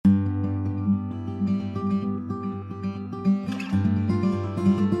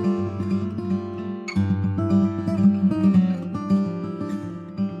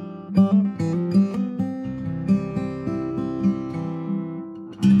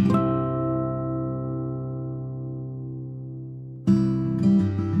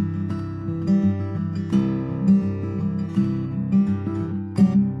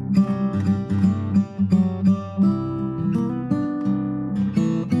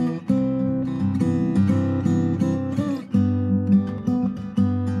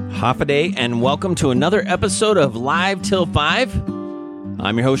Hoffaday, and welcome to another episode of Live Till 5.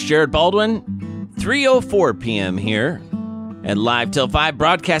 I'm your host, Jared Baldwin. 3:04 p.m. here at Live Till 5,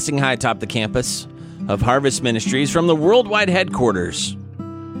 broadcasting high atop the campus of Harvest Ministries from the worldwide headquarters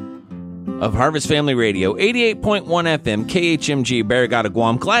of Harvest Family Radio, 88.1 FM, KHMG, Barrigada,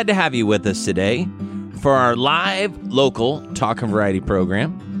 Guam. Glad to have you with us today for our live, local talk and variety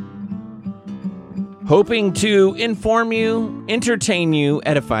program. Hoping to inform you, entertain you,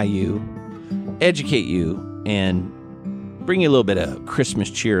 edify you, educate you, and bring you a little bit of Christmas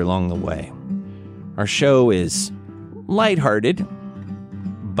cheer along the way. Our show is lighthearted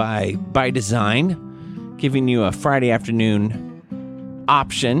by design, giving you a Friday afternoon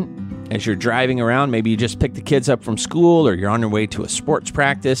option as you're driving around. Maybe you just picked the kids up from school, or you're on your way to a sports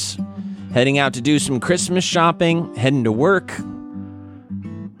practice, heading out to do some Christmas shopping, heading to work.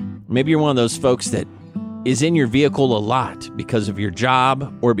 Maybe you're one of those folks that is in your vehicle a lot because of your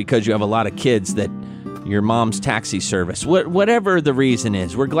job or because you have a lot of kids that your mom's taxi service. Whatever the reason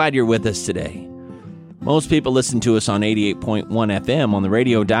is, we're glad you're with us today. Most people listen to us on 88.1 FM on the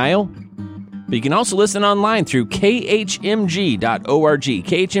radio dial, but you can also listen online through khmg.org.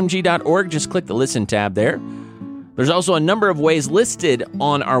 khmg.org, just click the Listen tab there. There's also a number of ways listed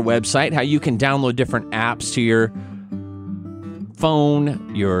on our website how you can download different apps to your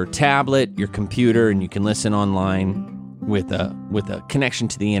phone, your tablet, your computer, and you can listen online with a connection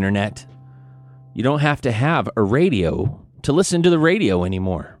to the internet. You don't have to have a radio to listen to the radio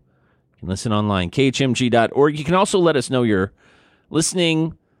anymore. You can listen online, khmg.org. You can also let us know you're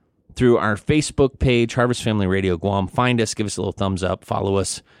listening through our Facebook page, Harvest Family Radio Guam. Find us, give us a little thumbs up, follow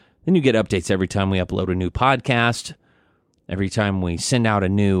us. Then you get updates every time we upload a new podcast, every time we send out a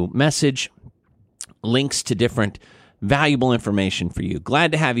new message, links to different valuable information for you.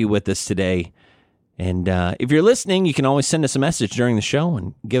 Glad to have you with us today. And if you're listening, you can always send us a message during the show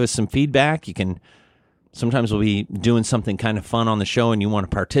and give us some feedback. Sometimes we'll be doing something kind of fun on the show and you want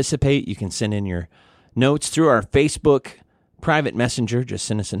to participate. You can send in your notes through our Facebook private messenger. Just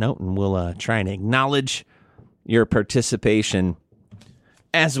send us a note and we'll try and acknowledge your participation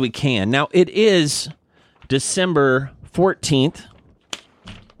as we can. Now, it is December 14th.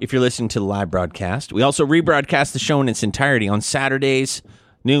 If you're listening to the live broadcast. We also rebroadcast the show in its entirety on Saturdays,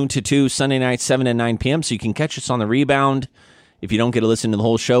 noon to 2, Sunday nights, 7 to 9 p.m., so you can catch us on the rebound if you don't get to listen to the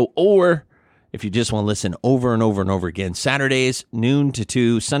whole show, or if you just want to listen over and over and over again. Saturdays, noon to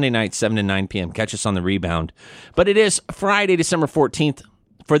 2, Sunday nights, 7 to 9 p.m., catch us on the rebound. But it is Friday, December 14th,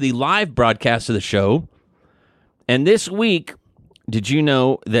 for the live broadcast of the show. And this week, did you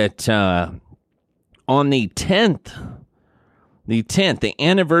know that on the 10th, the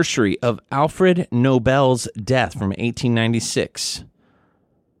anniversary of Alfred Nobel's death from 1896.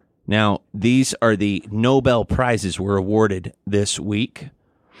 Now, these are the Nobel Prizes were awarded this week,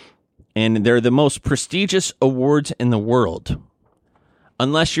 and they're the most prestigious awards in the world,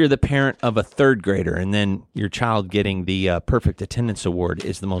 unless you're the parent of a third grader, and then your child getting the Perfect Attendance Award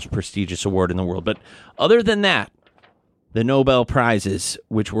is the most prestigious award in the world. But other than that, the Nobel Prizes,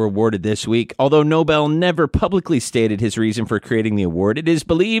 which were awarded this week, although Nobel never publicly stated his reason for creating the award, it is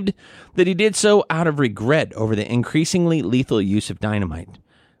believed that he did so out of regret over the increasingly lethal use of dynamite,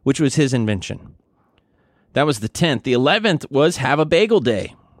 which was his invention. That was the 10th. The 11th was Have a Bagel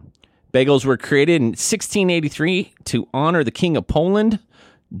Day. Bagels were created in 1683 to honor the King of Poland,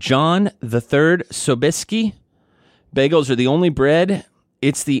 John III Sobieski. Bagels are the only bread.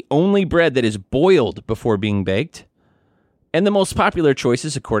 It's the only bread that is boiled before being baked. And the most popular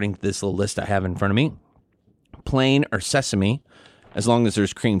choices, according to this little list I have in front of me, plain or sesame, as long as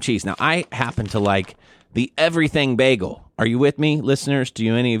there's cream cheese. Now, I happen to like the everything bagel. Are you with me, listeners?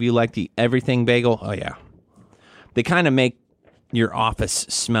 Do any of you like the everything bagel? Oh, yeah. They kind of make your office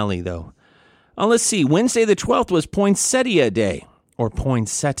smelly, though. Let's see. Wednesday the 12th was Poinsettia Day, or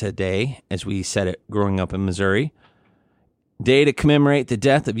Poinsettia Day, as we said it growing up in Missouri. Day to commemorate the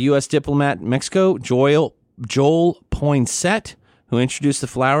death of U.S. diplomat in Mexico, Joel Poinsett, who introduced the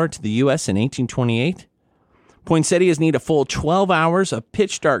flower to the U.S. in 1828. Poinsettias need a full 12 hours of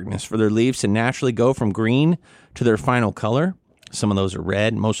pitch darkness for their leaves to naturally go from green to their final color. Some of those are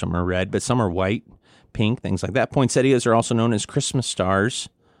red. Most of them are red, but some are white, pink, things like that. Poinsettias are also known as Christmas stars.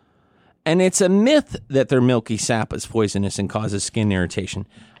 And it's a myth that their milky sap is poisonous and causes skin irritation.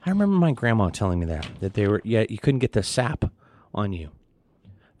 I remember my grandma telling me that you couldn't get the sap on you.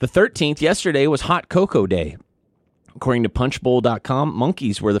 The 13th, yesterday, was Hot Cocoa Day. According to punchbowl.com,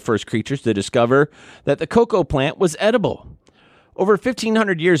 monkeys were the first creatures to discover that the cocoa plant was edible. Over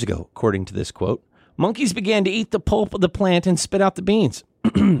 1,500 years ago, according to this quote, monkeys began to eat the pulp of the plant and spit out the beans.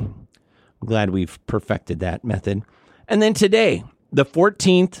 I'm glad we've perfected that method. And then today, the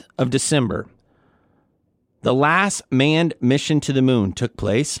 14th of December, the last manned mission to the moon took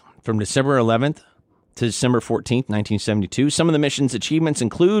place from December 11th to December 14th, 1972. Some of the mission's achievements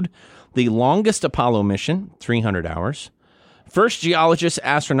include the longest Apollo mission, 300 hours. First geologist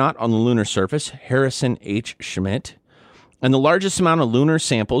astronaut on the lunar surface, Harrison H. Schmitt. And the largest amount of lunar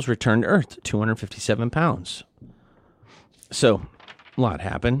samples returned to Earth, 257 pounds. So, a lot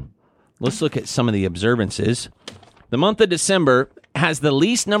happened. Let's look at some of the observances. The month of December has the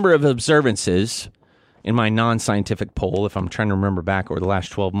least number of observances in my non-scientific poll, if I'm trying to remember back over the last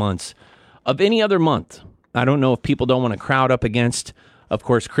 12 months, of any other month. I don't know if people don't want to crowd up against, of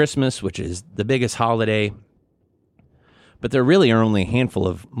course, Christmas, which is the biggest holiday. But there really are only a handful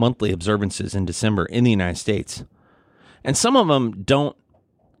of monthly observances in December in the United States. And some of them don't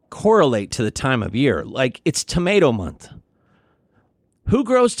correlate to the time of year. Like, it's tomato month. Who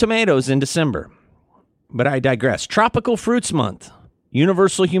grows tomatoes in December? But I digress. Tropical Fruits Month.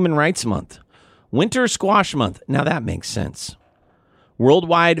 Universal Human Rights Month. Winter Squash Month. Now that makes sense.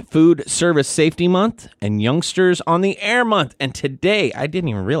 Worldwide Food Service Safety Month and Youngsters on the Air Month. And today, I didn't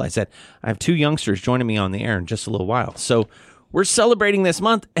even realize that I have 2 youngsters joining me on the air in just a little while. So we're celebrating this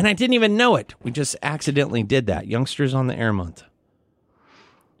month, and I didn't even know it. We just accidentally did that. Youngsters on the Air Month.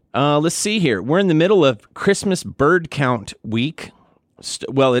 Let's see here. We're in the middle of Christmas Bird Count Week.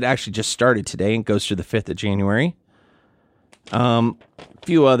 Well, it actually just started today and goes through the 5th of January. A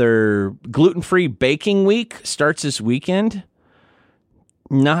few other gluten-free baking week starts this weekend.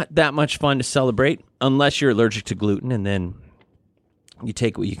 Not that much fun to celebrate unless you're allergic to gluten, and then you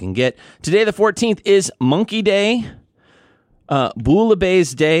take what you can get. Today, the 14th, is Monkey Day,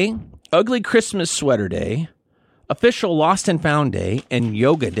 Bouillabaisse Day, Ugly Christmas Sweater Day, Official Lost and Found Day, and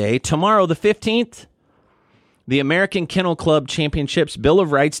Yoga Day. Tomorrow, the 15th, the American Kennel Club Championships, Bill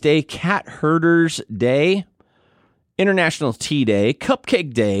of Rights Day, Cat Herders Day, International Tea Day,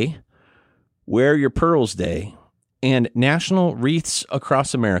 Cupcake Day, Wear Your Pearls Day, and National Wreaths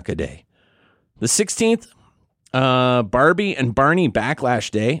Across America Day. The 16th, Barbie and Barney Backlash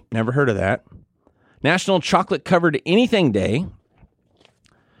Day. Never heard of that. National Chocolate Covered Anything Day.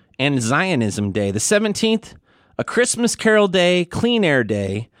 And Zionism Day. The 17th, A Christmas Carol Day, Clean Air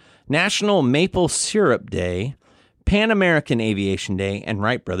Day, National Maple Syrup Day, Pan American Aviation Day, and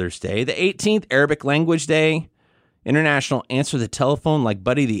Wright Brothers Day. The 18th, Arabic Language Day, International Answer the Telephone Like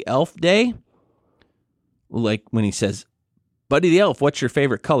Buddy the Elf Day. Like when he says, Buddy the Elf, what's your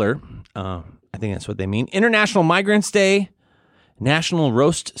favorite color? I think that's what they mean. International Migrants Day, National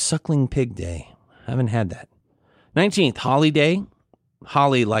Roast Suckling Pig Day. Haven't had that. 19th, Holly Day.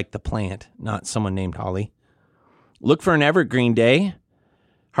 Holly like the plant, not someone named Holly. Look for an Evergreen Day,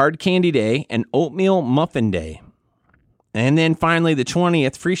 Hard Candy Day, and Oatmeal Muffin Day. And then finally, the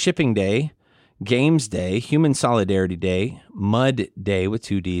 20th, Free Shipping Day, Games Day, Human Solidarity Day, Mud Day with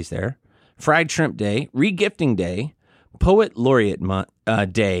 2 Ds there, Fried Shrimp Day, Regifting Day, Poet Laureate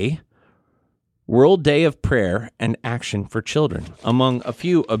Day, World Day of Prayer, and Action for Children, among a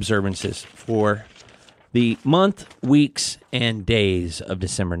few observances for the month, weeks, and days of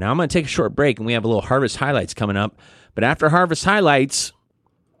December. Now, I'm going to take a short break, and we have a little Harvest Highlights coming up. But after Harvest Highlights,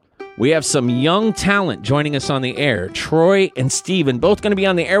 we have some young talent joining us on the air. Troy and Steven, both going to be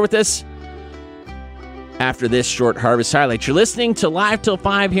on the air with us after this short Harvest Highlight. You're listening to Live Till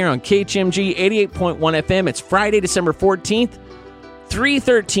 5 here on KHMG 88.1 FM. It's Friday, December 14th,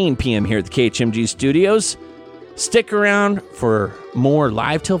 3:13 p.m. here at the KHMG studios. Stick around for more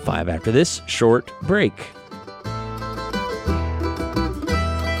Live Till 5 after this short break.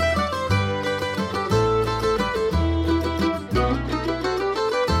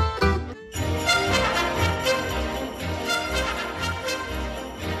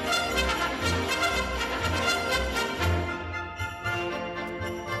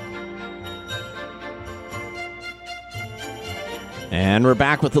 And we're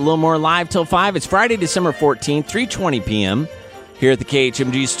back with a little more Live Till 5. It's Friday, December 14th, 3:20 p.m. here at the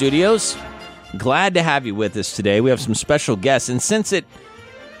KHMG studios. Glad to have you with us today. We have some special guests. And since it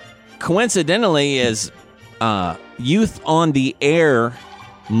coincidentally is Youth on the Air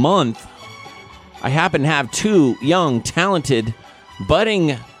month, I happen to have 2 young, talented,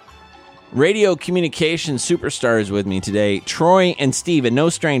 budding radio communication superstars with me today, Troy and Steven, no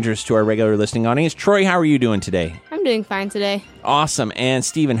strangers to our regular listening audience. Troy, how are you doing today? I'm doing fine today. Awesome. And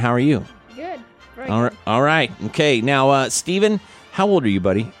Steven, how are you? Good. All right. Okay. Now, Steven, how old are you,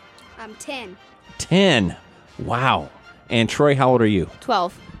 buddy? I'm 10. 10. Wow. And Troy, how old are you?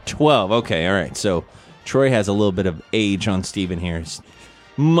 12. 12. Okay. All right. So Troy has a little bit of age on Steven here. He's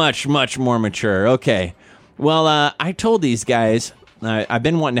much, much more mature. Okay. Well, I told these guys, I've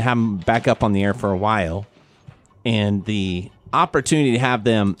been wanting to have them back up on the air for a while. And the opportunity to have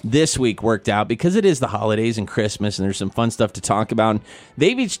them this week worked out because it is the holidays and Christmas, and there's some fun stuff to talk about. And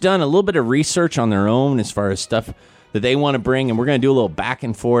they've each done a little bit of research on their own as far as stuff that they want to bring, and we're going to do a little back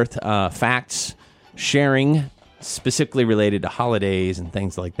and forth facts sharing, specifically related to holidays and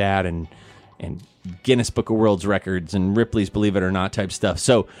things like that, and Guinness Book of World Records and Ripley's Believe It or Not type stuff.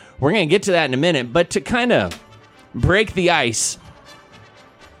 So we're going to get to that in a minute, but to kind of break the ice,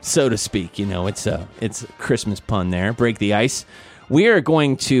 so to speak, it's a Christmas pun there, break the ice. We are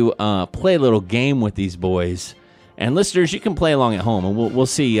going to play a little game with these boys, and listeners, you can play along at home, and we'll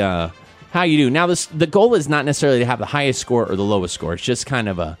see how you do. Now, the goal is not necessarily to have the highest score or the lowest score. It's just kind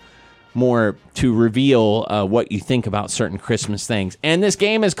of a more to reveal what you think about certain Christmas things. And this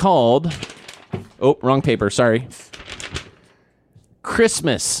game is called... Oh, wrong paper. Sorry.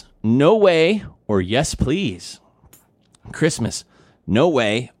 Christmas, no way, or yes, please. Christmas, no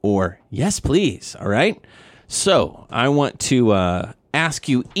way, or yes, please. All right? So, I want to ask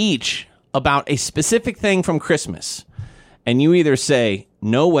you each about a specific thing from Christmas. And you either say,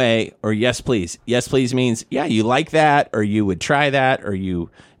 no way, or yes, please. Yes, please means, yeah, you like that, or you would try that, or you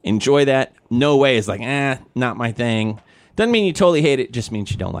enjoy that. No way is like, not my thing. Doesn't mean you totally hate it, just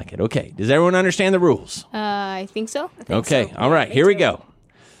means you don't like it. Okay, does everyone understand the rules? I think so. Okay, all right, here we go.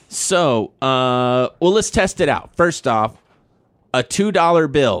 So, let's test it out. First off, a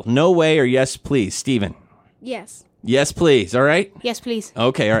 $2 bill. No way or yes, please. Steven? Yes. Yes, please, all right? Yes, please.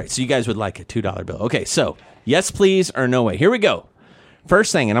 Okay, all right, so you guys would like a $2 bill. Okay, so, yes, please, or no way. Here we go.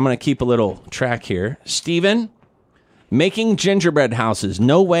 First thing, and I'm going to keep a little track here. Steven, making gingerbread houses.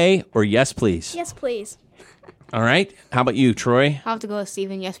 No way or yes, please? Yes, please. All right. How about you, Troy? I'll have to go with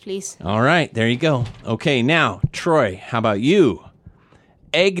Steven. Yes, please. All right. There you go. Okay. Now, Troy, how about you?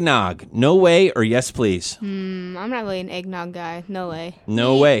 Eggnog. No way or yes, please? I'm not really an eggnog guy. No way.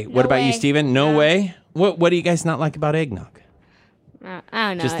 No way. What about you, way. Steven? No way? What do you guys not like about eggnog? I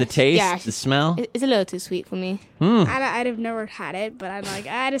don't know. Just the taste, Yeah, the smell? it's a little too sweet for me. I'd have never had it, but I'm like,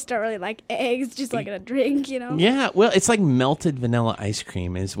 I just don't really like eggs, just like in a drink, Yeah, well, it's like melted vanilla ice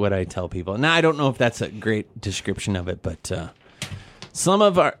cream is what I tell people. Now, I don't know if that's a great description of it, but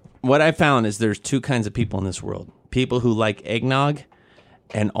what I found is there's two kinds of people in this world. People who like eggnog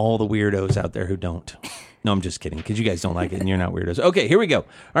and all the weirdos out there who don't. No, I'm just kidding, because you guys don't like it and you're not weirdos. Okay, here we go. All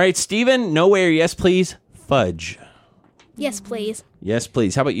right, Steven, no way or yes, please? Fudge. Yes, please. Yes,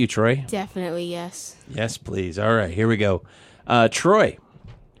 please. How about you, Troy? Definitely yes. Yes, please. All right, here we go. Troy,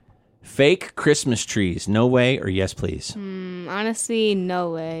 fake Christmas trees. No way or yes, please? Honestly,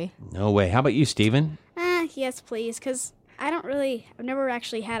 no way. No way. How about you, Steven? Yes, please, because I've never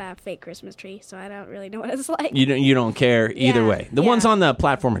actually had a fake Christmas tree, so I don't really know what it's like. You don't care either Yeah, way. The yeah. ones on the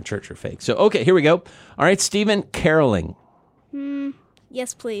platform in church are fake. So, okay, here we go. All right, Steven, caroling.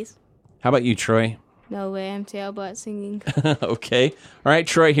 Yes, please. How about you, Troy? No way. I'm terrible at singing. Okay. All right,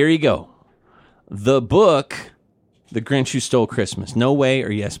 Troy, here you go. The book, The Grinch Who Stole Christmas. No way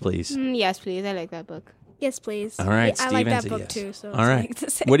or yes, please? Yes, please. I like that book. Yes, please. All right, I like Steven's that a book yes. too. So All right. it's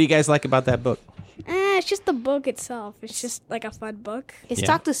the same. What do you guys like about that book? It's just the book itself. It's just like a fun book. It's Yeah.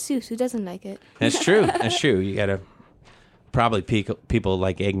 Dr. Seuss. Who doesn't like it? That's true. That's true. You got to probably people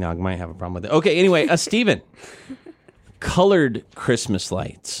like eggnog might have a problem with it. Okay, anyway, Steven. Colored Christmas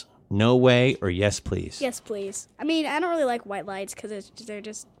lights. No way or yes, please? Yes, please. I mean, I don't really like white lights because they're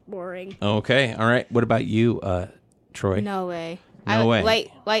just boring. Okay. All right. What about you, Troy? No way. No way.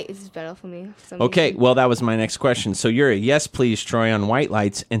 White is better for me. for some Okay, reason. well, that was my next question. So you're a yes, please, Troy, on white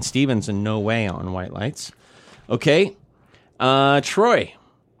lights, and Steven's a no way on white lights. Okay. Troy,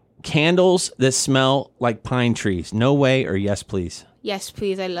 candles that smell like pine trees. No way or yes, please? Yes,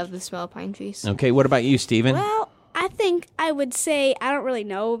 please. I love the smell of pine trees. Okay, what about you, Steven? Well, I think I would say I don't really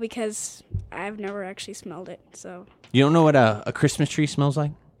know because I've never actually smelled it. So, You don't know what a Christmas tree smells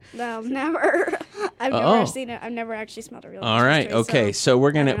like? no, never. I've Oh. never seen it. I've never actually smelled a real. All right. Christmas tree, Okay. So we're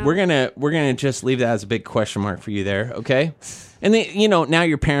I don't know. we're gonna just leave that as a big question mark for you there. Okay. And then now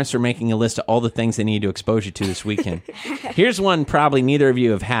your parents are making a list of all the things they need to expose you to this weekend. Here's one probably neither of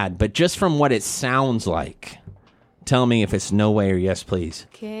you have had, but just from what it sounds like, tell me if it's no way or yes, please.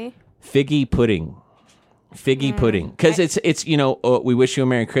 Okay. Figgy pudding. Figgy pudding. Because it's we wish you a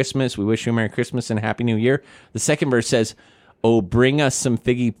Merry Christmas. We wish you a Merry Christmas and a Happy New Year. The second verse says, oh, bring us some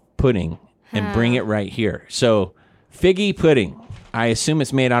figgy pudding and bring it right here. So figgy pudding. I assume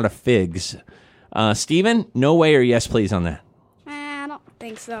it's made out of figs. Steven, no way or yes, please on that. I don't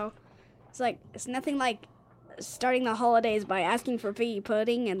think so. It's nothing like starting the holidays by asking for figgy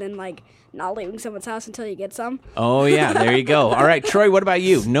pudding and then like not leaving someone's house until you get some. Oh, yeah, there you go. All right, Troy, what about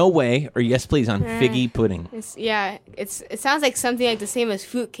you? No way or yes, please on figgy pudding. It sounds like something like the same as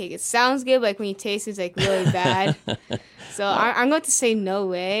fruitcake. It sounds good, but like when you taste it, it's like really bad. So I'm going to say no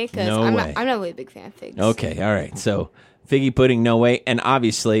way because I'm not really a big fan of figs. Okay, all right. So figgy pudding, no way. And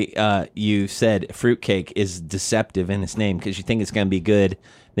obviously, you said fruitcake is deceptive in its name because you think it's going to be good,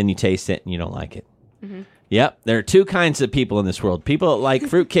 then you taste it and you don't like it. Mm-hmm. Yep, there are two kinds of people in this world: people that like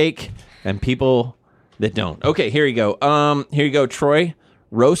fruitcake and people that don't. Okay, here you go. Here you go, Troy.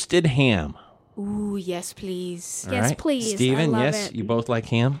 Roasted ham. Ooh, yes, please. All Yes, right. please. Steven, I love yes, it. you both like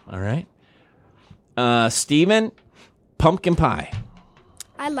ham. All right. Steven, pumpkin pie.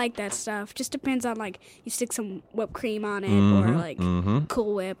 I like that stuff. Just depends on like you stick some whipped cream on it or like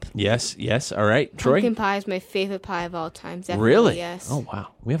Cool Whip. Yes, yes. All right, Troy. Pumpkin pie is my favorite pie of all time. Definitely, Really? yes. Oh, wow.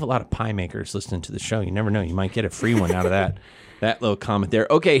 We have a lot of pie makers listening to the show. You never know. You might get a free one out of that little comment there.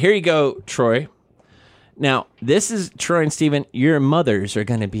 Okay, here you go, Troy. Now, this is Troy and Steven. Your mothers are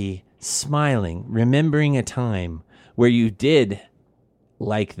going to be smiling, remembering a time where you did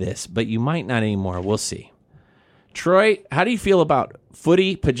like this, but you might not anymore. We'll see. Troy, how do you feel about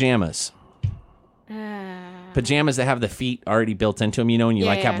footy pajamas? Pajamas that have the feet already built into them, you know, and you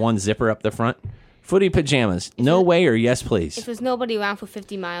have one zipper up the front. Footy pajamas, no way or yes, please? If there's nobody around for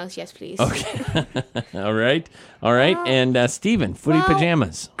 50 miles, yes, please. Okay. All right. And Steven, footy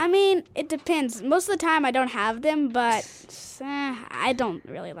pajamas. I mean, it depends. Most of the time I don't have them, but I don't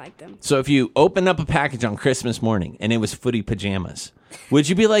really like them. So if you opened up a package on Christmas morning and it was footy pajamas, would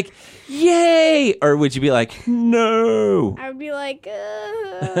you be like, yay? Or would you be like, no? I would be like,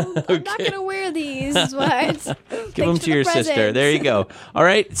 I'm not going to wear these. But Give them to your sister. There you go. All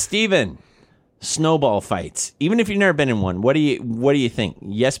right, Steven, snowball fights. Even if you've never been in one, what do you think?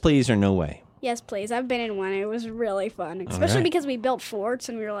 Yes, please, or no way? Yes, please. I've been in one. It was really fun, especially because we built forts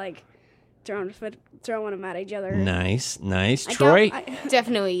and we were like throwing them at each other. Nice. Troy?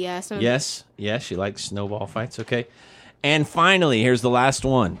 Definitely yes. Yes, you like snowball fights. Okay. And finally, here's the last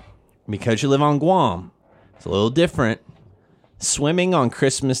one. Because you live on Guam, it's a little different. Swimming on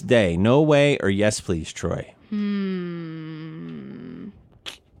Christmas Day. No way or yes, please, Troy?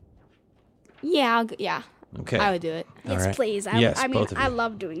 Yeah. Okay. I would do it. Yes, right. please. Yes, I mean, both of you. I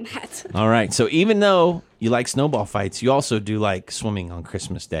love doing that. All right. So even though you like snowball fights, you also do like swimming on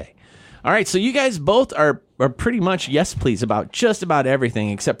Christmas Day. All right. So you guys both are pretty much yes, please about just about everything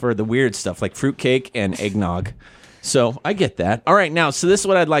except for the weird stuff like fruitcake and eggnog. So I get that. All right. Now, so this is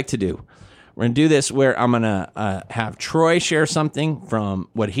what I'd like to do. We're going to do this where I'm going to have Troy share something from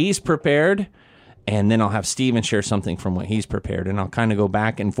what he's prepared. And then I'll have Steven share something from what he's prepared, and I'll kind of go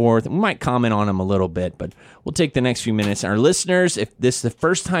back and forth. We might comment on him a little bit, but we'll take the next few minutes. Our listeners, if this is the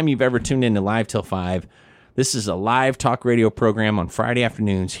first time you've ever tuned into Live Till 5, this is a live talk radio program on Friday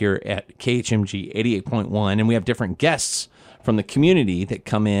afternoons here at KHMG 88.1, and we have different guests from the community that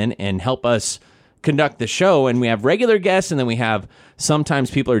come in and help us conduct the show. And we have regular guests, and then we have sometimes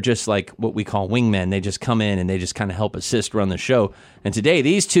people are just like what we call wingmen. They just come in and they just kind of help assist run the show. And today,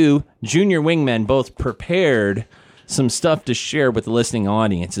 these two junior wingmen both prepared some stuff to share with the listening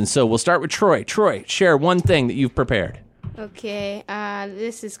audience. And so we'll start with Troy. Troy, share one thing that you've prepared. Okay.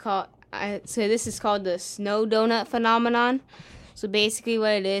 This is called the snow donut phenomenon. So basically,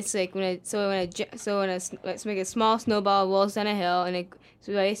 what it is, like let's make a small snowball rolls down a hill, and it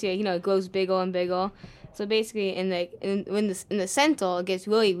grows bigger and bigger. So basically, in the center, it gets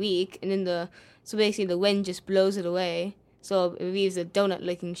really weak, and then the wind just blows it away. So it leaves a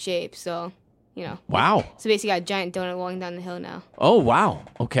donut-looking shape. So, Wow. So basically, got a giant donut rolling down the hill now. Oh, wow.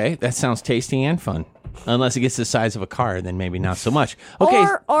 Okay, that sounds tasty and fun. Unless it gets the size of a car, then maybe not so much. Okay.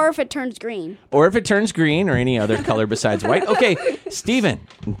 Or if it turns green. Or if it turns green or any other color besides white. Okay, Steven,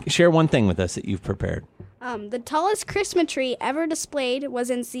 share one thing with us that you've prepared. The tallest Christmas tree ever displayed was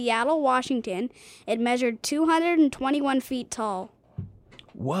in Seattle, Washington. It measured 221 feet tall.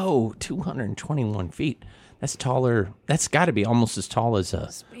 Whoa, 221 feet. That's taller. That's got to be almost as tall as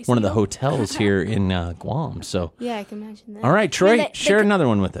one of the hotels here in Guam. So Yeah, I can imagine that. all right, Troy, share another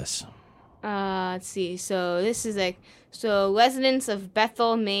one with us. Let's see. So this is residents of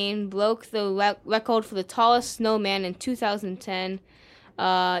Bethel, Maine broke the record for the tallest snowman in 2010.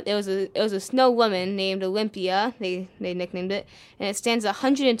 It was a snow woman named Olympia. They nicknamed it, and it stands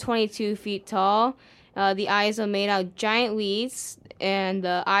 122 feet tall. The eyes are made out of giant weeds, and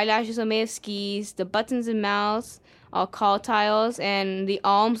the eyelashes are made of skis. The buttons and mouths are call tiles, and the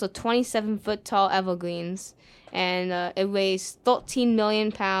arms are 27-foot tall evergreens. And it weighs 13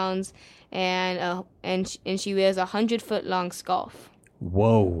 million pounds. And she wears a 100-foot long scarf.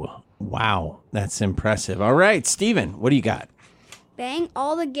 Whoa. Wow. That's impressive. All right, Steven, what do you got? Bang,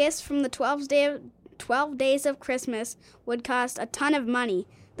 all the gifts from the 12 days of Christmas would cost a ton of money.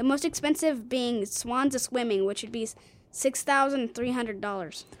 The most expensive being Swans of Swimming, which would be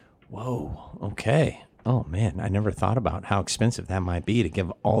 $6,300. Whoa. Okay. Oh, man. I never thought about how expensive that might be to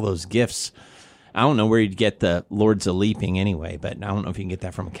give all those gifts. I don't know where you'd get the Lords of Leaping anyway, but I don't know if you can get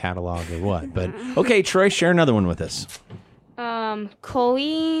that from a catalog or what. But okay, Troy, share another one with us.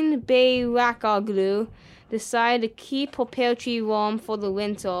 Colleen Bayrakoglu decided to keep her pear tree warm for the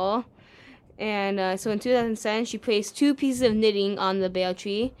winter. And so in 2007, she placed 2 pieces of knitting on the pear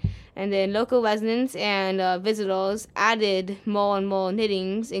tree. And then local residents and visitors added more and more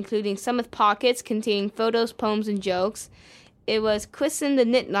knittings, including some with pockets containing photos, poems, and jokes. It was christened the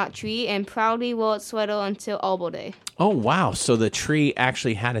Knit Knot Tree and proudly wore its sweater until Arbor Day. Oh, wow. So the tree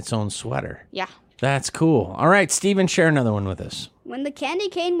actually had its own sweater. Yeah. That's cool. All right, Steven, share another one with us. When the candy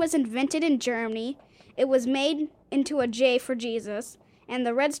cane was invented in Germany, it was made into a J for Jesus, and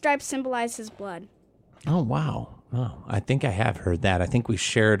the red stripe symbolized his blood. Oh, wow. Oh, I think I have heard that. I think we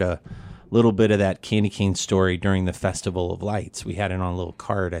shared a little bit of that candy cane story during the Festival of Lights. We had it on a little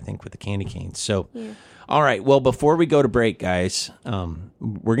card, I think, with the candy canes. So, yeah. All right. Well, before we go to break, guys,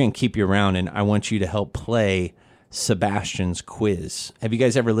 we're going to keep you around, and I want you to help play Sebastian's quiz. Have you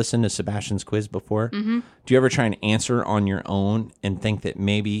guys ever listened to Sebastian's quiz before? Mm-hmm. Do you ever try and answer on your own and think that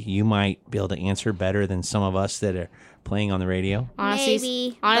maybe you might be able to answer better than some of us that are playing on the radio?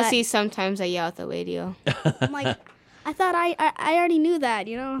 Honestly, sometimes I yell at the radio. I'm like, I thought I already knew that,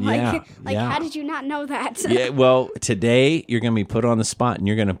 you know? How did you not know that? Yeah, well, today you're going to be put on the spot and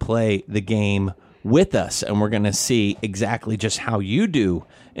you're going to play the game with us, and we're going to see exactly just how you do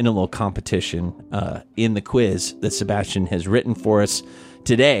in a little competition in the quiz that Sebastian has written for us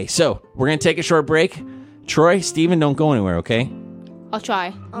today. So we're going to take a short break. Troy, Steven, don't go anywhere, okay? I'll try.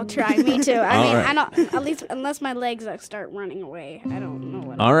 Me too. I don't, at least unless my legs start running away. I don't know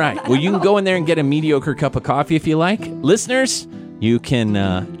what. All right. Well, you can go in there and get a mediocre cup of coffee if you like. Listeners, you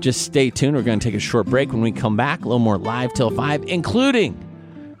can just stay tuned. We're going to take a short break. When we come back, a little more Live Till 5, including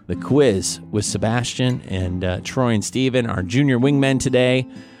the quiz with Sebastian and Troy and Steven, our junior wingmen today,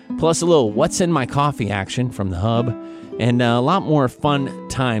 plus a little What's in My Coffee action from the Hub, and a lot more fun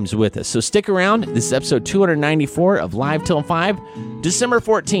times with us. So stick around. This is episode 294 of Live Till 5, December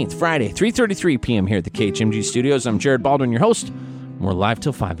 14th, Friday, 3:33 p.m. here at the KHMG Studios. I'm Jared Baldwin, your host. More Live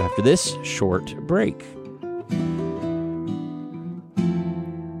Till 5 after this short break.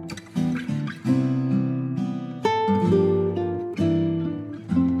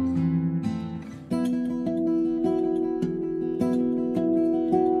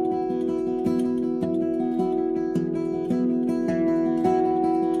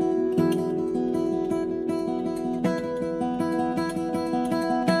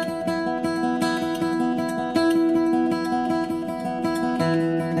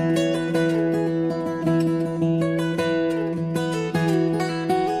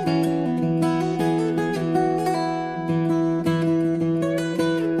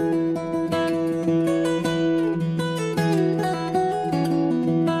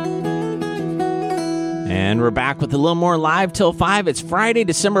 And we're back with a little more Live Till 5. It's Friday,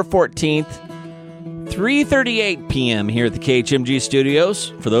 December 14th, 3:38 p.m. here at the KHMG Studios.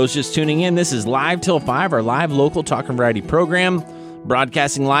 For those just tuning in, this is Live Till 5, our live local talk and variety program,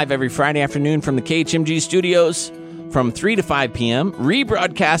 broadcasting live every Friday afternoon from the KHMG Studios from 3 to 5 p.m.,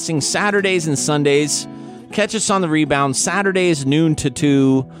 rebroadcasting Saturdays and Sundays. Catch us on the rebound Saturdays, noon to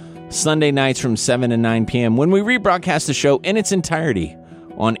 2, Sunday nights from 7 to 9 p.m. when we rebroadcast the show in its entirety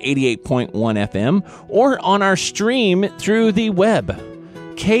on 88.1 FM or on our stream through the web,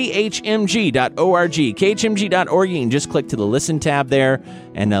 khmg.org, khmg.org. You can just click to the Listen tab there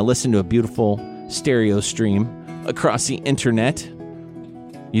and listen to a beautiful stereo stream across the internet.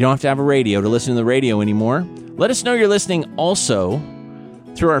 You don't have to have a radio to listen to the radio anymore. Let us know you're listening also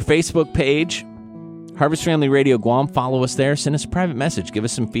through our Facebook page, Harvest Family Radio Guam. Follow us there. Send us a private message. Give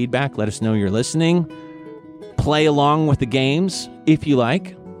us some feedback. Let us know you're listening. Play along with the games if you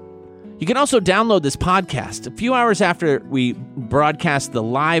like. You can also download this podcast. A few hours after we broadcast the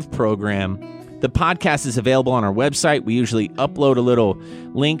live program, the podcast is available on our website. We usually upload a little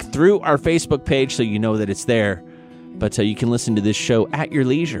link through our Facebook page so you know that it's there. But you can listen to this show at your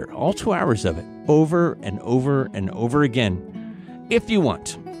leisure, all 2 hours of it, over and over and over again, if you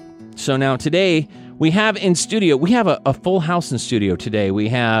want. So now today, we have in studio, we have a full house in studio today. We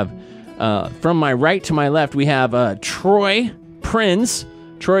have, from my right to my left, we have Troy Prinz.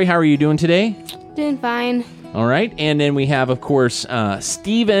 Troy, how are you doing today? Doing fine. All right. And then we have, of course,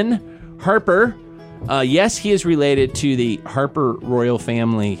 Steven Harper Yes, he is related to the Harper royal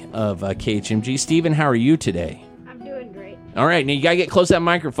family of KHMG. Stephen, how are you today? I'm doing great. All right, now you gotta get close to that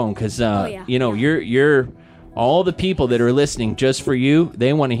microphone because yeah. you're all the people that are listening just for you.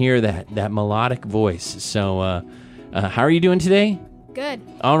 They want to hear that melodic voice. So, how are you doing today? Good.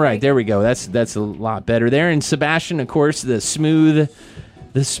 All right, there we go. That's a lot better there. And Sebastian, of course, the smooth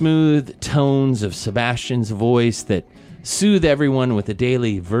tones of Sebastian's voice that soothe everyone with the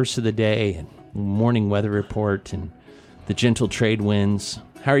daily verse of the day and morning weather report and the gentle trade winds.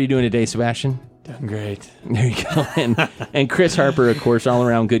 How are you doing today, Sebastian? Doing great. There you go. And Chris Harper, of course, all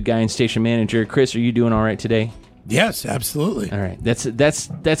around good guy and station manager. Chris, are you doing all right today? Yes, absolutely. All right. That's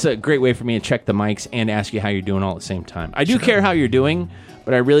a great way for me to check the mics and ask you how you're doing all at the same time. I do care how you're doing,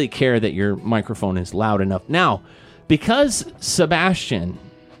 but I really care that your microphone is loud enough. Now, because Sebastian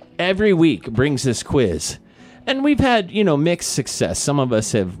every week brings this quiz, and we've had, mixed success. Some of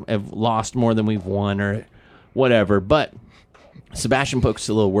us have lost more than we've won or whatever, but Sebastian puts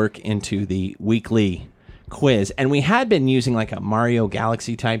a little work into the weekly quiz, and we had been using like a Mario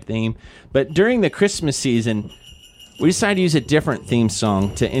Galaxy type theme, but during the Christmas season, we decided to use a different theme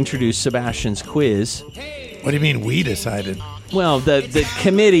song to introduce Sebastian's quiz. What do you mean we decided? Well, the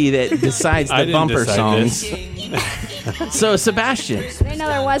committee that decides I the didn't bumper decide songs. So, Sebastian, I didn't know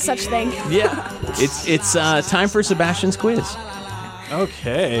there was such thing. yeah, it's time for Sebastian's quiz.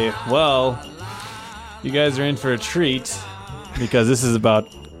 Okay, well, you guys are in for a treat because this is about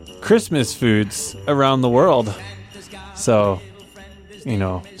Christmas foods around the world. So,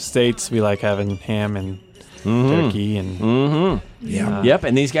 states, we like having ham and turkey and Yeah. Yep,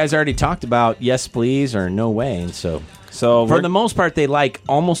 and these guys already talked about yes, please, or no way, and so for we're- the most part, they like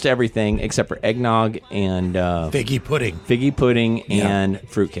almost everything except for eggnog and Figgy pudding Yeah. and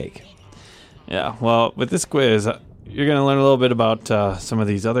fruitcake. Yeah, well, with this quiz, you're going to learn a little bit about some of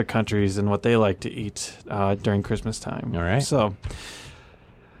these other countries and what they like to eat during Christmas time. All right. So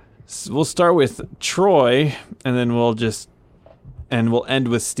we'll start with Troy, and then we'll end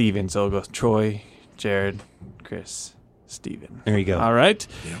with Steven. So we'll go Troy, Jared, Chris, Steven. There you go. All right.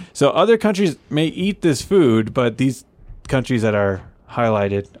 Yeah. So other countries may eat this food, but these countries that are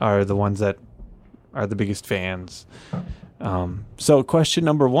highlighted are the ones that are the biggest fans. So question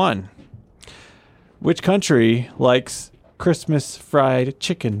number 1. Which country likes Christmas fried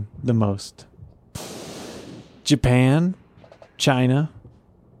chicken the most? Japan, China,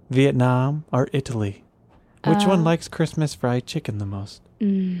 Vietnam, or Italy? Which one likes Christmas fried chicken the most?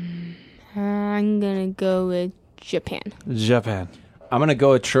 I'm gonna go with Japan. Japan. I'm going to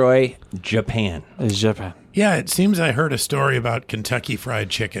go with Troy, Japan. It's Japan. Yeah, it seems I heard a story about Kentucky Fried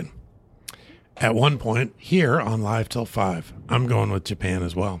Chicken at one point here on Live Till 5. I'm going with Japan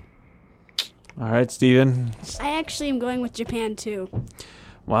as well. All right, Steven. I actually am going with Japan too.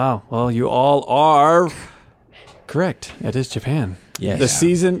 Wow. Well, you all are correct. It is Japan. Yes.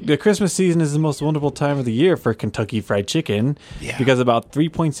 The Christmas season is the most wonderful time of the year for Kentucky Fried Chicken because about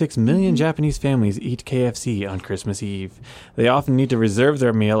 3.6 million Japanese families eat KFC on Christmas Eve. They often need to reserve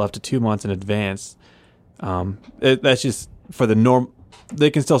their meal up to 2 months in advance. That's just for the norm.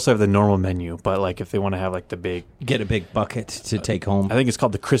 They can still serve the normal menu, but like if they want to have like the big, Get a big bucket to take home. I think it's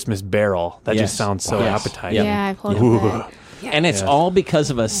called the Christmas barrel. That Yes. just sounds so Yes. appetizing. Yeah, I've heard of that. And it's Yeah. all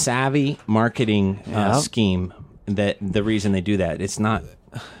because of a savvy marketing Yeah. scheme that the reason they do that. It's not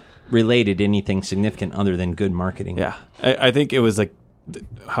related to anything significant other than good marketing. Yeah, I think it was like,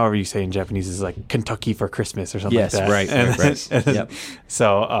 however you say in Japanese is like Kentucky for Christmas or something Yes, like that. right, And- right. and- Yep.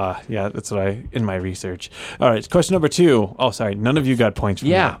 So, yeah, that's what in my research. All right, question number 2. Oh, sorry, none of you got points from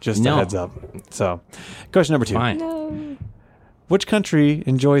Yeah, that. Just no. a heads up. So, question number 2. Fine. No. Which country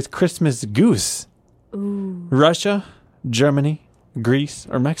enjoys Christmas goose? Russia, Germany, Greece,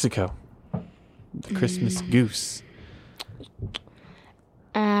 or Mexico? The Christmas goose.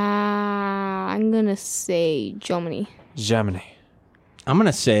 I'm gonna say Germany. Germany, I'm going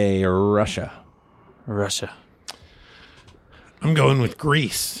to say Russia. Russia, I'm going with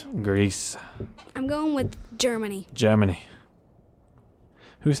Greece. Greece, I'm going with Germany. Germany.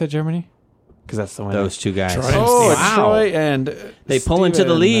 Who said Germany? Because that's the one. Those two guys. Troy and Oh, Steve. it's Wow. Troy and They pull into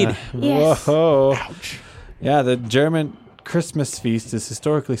the Steven. lead. Yes. Whoa. Ouch. Yeah, the German Christmas feast is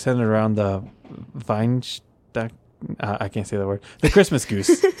historically centered around the Weinstock. I can't say that word. The Christmas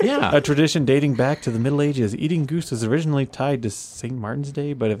goose. Yeah. A tradition dating back to the Middle Ages. Eating goose was originally tied to St. Martin's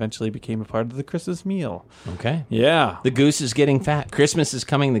Day, but eventually became a part of the Christmas meal. Okay. Yeah. The goose is getting fat. Christmas is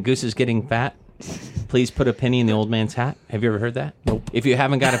coming. The goose is getting fat. Please put a penny in the old man's hat. Have you ever heard that? Nope. If you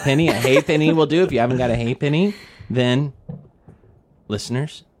haven't got a penny, a hay penny will do. If you haven't got a hay penny, then,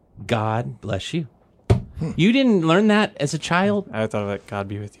 listeners, God bless you. You didn't learn that as a child? I thought that God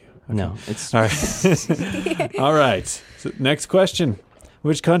be with you. No, it's All right. All right. So next question.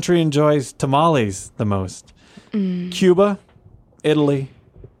 Which country enjoys tamales the most? Cuba, Italy,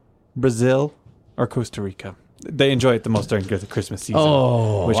 Brazil, or Costa Rica? They enjoy it the most during the Christmas season.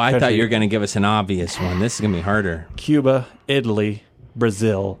 Oh, Which I thought country? you were going to give us an obvious one. This is going to be harder. Cuba, Italy,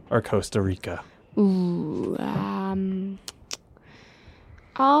 Brazil, or Costa Rica? Ooh,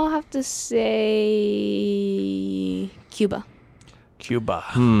 I'll have to say Cuba. Cuba.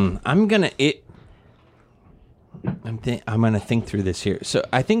 I'm gonna think through this here. So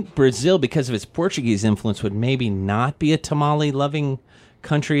I think Brazil, because of its Portuguese influence, would maybe not be a tamale-loving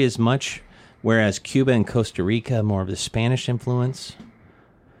country as much, whereas Cuba and Costa Rica more of the Spanish influence.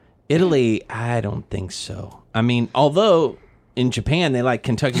 Italy, I don't think so. I mean, although in Japan they like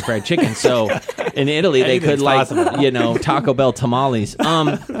Kentucky Fried Chicken, so in Italy they could like Taco Bell tamales.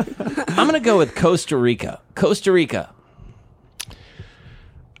 I'm gonna go with Costa Rica. Costa Rica.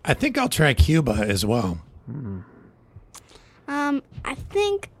 I think I'll try Cuba as well. I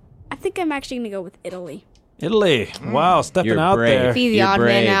think I'm actually gonna go with Italy. Italy. Wow, stepping You're out brave. there. Be the You're odd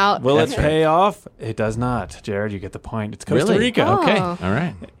brave. man out. Will That's it pay off? It does not. Jared, you get the point. It's Costa Really? Rica. Oh. Okay. All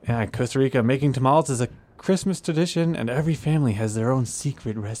right. Yeah, Costa Rica. Making tamales is a Christmas tradition, and every family has their own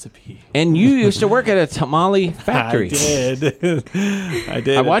secret recipe. And you used to work at a tamale factory. I did. I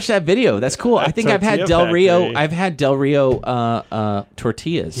did. I watched that video. That's cool. I think I've had Tortilla Del Rio. factory. I've had Del Rio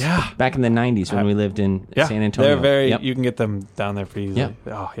tortillas. Yeah. Back in the 90s when we lived in Yeah, San Antonio. they're very. Yep. You can get them down there pretty easily. Yep.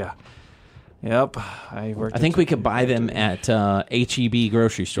 Oh yeah. Yep. I worked. I think we could buy them at HEB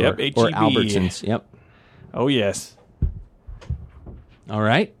grocery store Yep, or HEB. Albertsons. Yep. Oh yes. All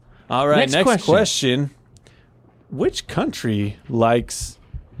right. All right. Next Next question. question. Which country likes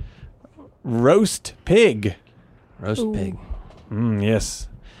roast pig? Roast pig. Yes.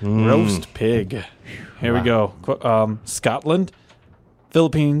 Roast pig. Here we go. Scotland,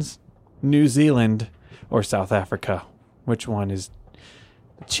 Philippines, New Zealand, or South Africa? Which one is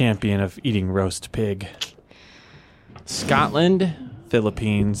the champion of eating roast pig? Scotland.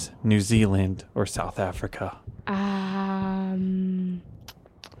 Philippines, New Zealand, or South Africa?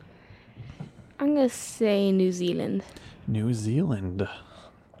 I'm gonna say New Zealand. New Zealand.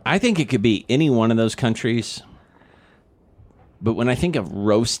 I think it could be any one of those countries. But when I think of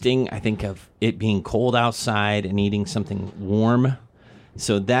roasting, I think of it being cold outside and eating something warm.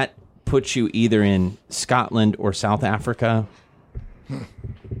 So that puts you either in Scotland or South Africa.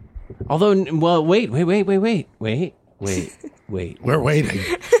 Although, well, wait. We're waiting.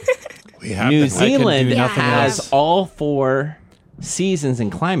 We have New to- Zealand do nothing has else. all four seasons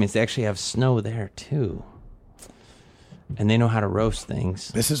and climates. They actually have snow there, too. And they know how to roast things.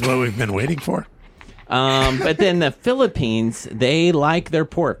 This is what we've been waiting for. But then the Philippines, they like their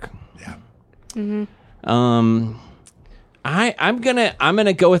pork. Yeah. I'm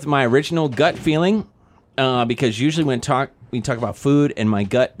gonna go with my original gut feeling, because usually when we talk about food and my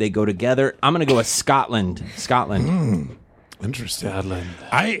gut, they go together. I'm gonna go with Scotland. Interesting. Scotland.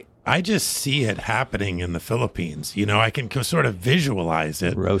 I just see it happening in the Philippines. You know, I can sort of visualize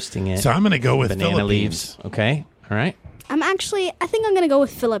it. Roasting it. So I'm going to go with banana Philippines. leaves. Okay. All right. I think I'm gonna go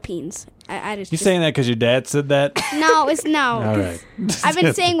with Philippines. I just You saying that because your dad said that? no, it's no. All right. I've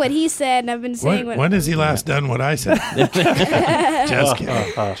been saying what he said, and I've been saying what. When has he last done what I said? Just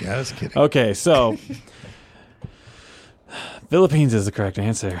kidding. Just kidding. Okay, so Philippines is the correct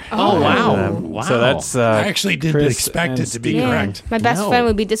answer. Oh, wow. Wow. So that's I actually didn't Chris expect and it to be Steve. correct. My best No. friend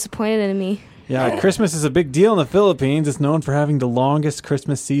would be disappointed in me. Yeah, Christmas is a big deal in the Philippines. It's known for having the longest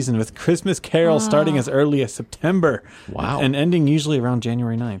Christmas season, with Christmas carols starting as early as September. Wow. And ending usually around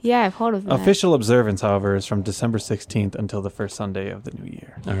January 9th. Yeah, I've heard of that. Official observance, however, is from December 16th until the first Sunday of the new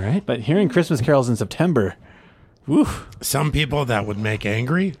year. All right. But hearing Christmas carols in September, woo, Some people that would make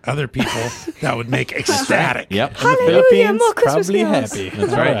angry, other people that would make ecstatic. Yep. Philippines more Christmas probably carols. happy.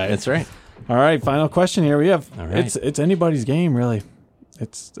 That's right. That's right. All right, final question here. We have All right. it's anybody's game, really.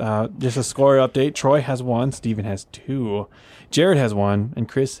 It's just a score update. Troy has 1, Steven has 2, Jared has 1, and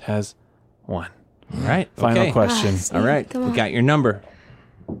Chris has 1. All right. Final okay. question. All right. Come We on. got your number.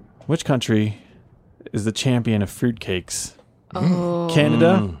 Which country is the champion of fruitcakes? Oh.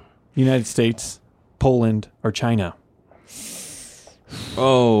 Canada, United States, Poland, or China?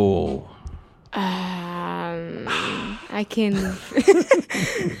 Oh. I can.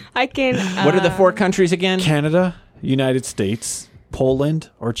 I can. What are the 4 countries again? Canada, United States, Poland,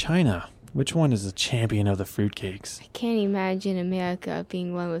 or China? Which one is the champion of the fruitcakes? I can't imagine America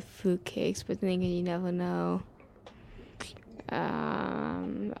being one with fruitcakes, but then again, you never know.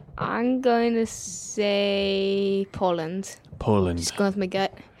 I'm going to say Poland. Poland, Just going with my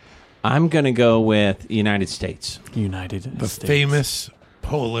gut. I'm going to go with United States. United The States. famous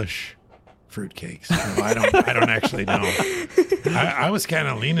Polish fruitcakes. No, I don't actually know. I was kind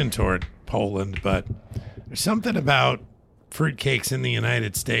of leaning toward Poland, but there's something about fruitcakes in the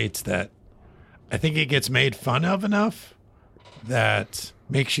United States that I think it gets made fun of enough that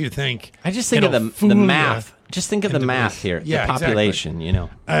makes you think. I just think of the math. Just think of the math here. Yeah, the population,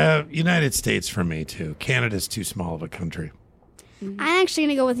 United States for me, too. Canada's too small of a country. I'm actually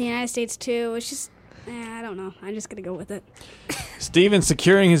going to go with the United States, too. It's just, I don't know. I'm just going to go with it. Steven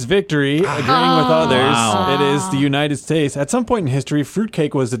securing his victory, agreeing with others. Wow. It is the United States. At some point in history,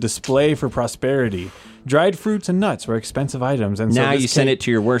 fruitcake was a display for prosperity. Dried fruits and nuts were expensive items, and now so this you send cake it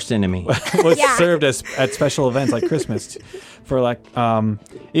to your worst enemy. was served at special events like Christmas. Even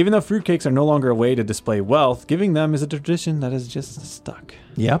though fruitcakes are no longer a way to display wealth, giving them is a tradition that has just stuck.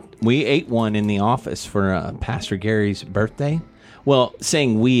 Yep. We ate one in the office for Pastor Gary's birthday. Well,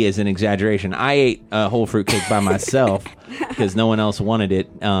 saying we is an exaggeration. I ate a whole fruitcake by myself because no one else wanted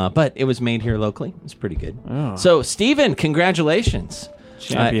it. But it was made here locally. It's pretty good. Oh. So, Steven, congratulations.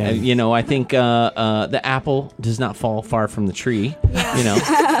 Champion. I think the apple does not fall far from the tree.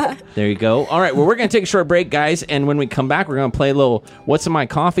 There you go. All right, well, we're going to take a short break, guys, and when we come back, we're going to play a little What's in My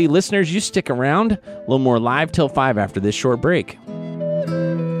Coffee. Listeners, you stick around. A little more live till 5 after this short break.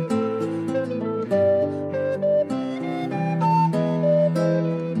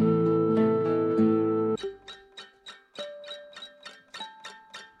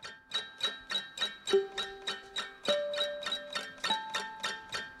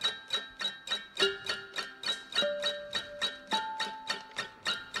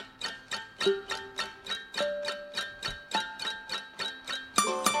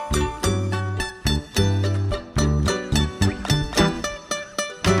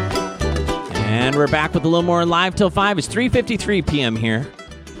 And we're back with a little more live till 5. It's 3:53 p.m. here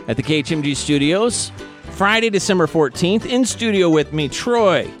at the KHMG studios. Friday, December 14th. In studio with me,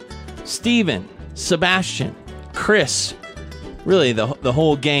 Troy, Steven, Sebastian, Chris. Really, the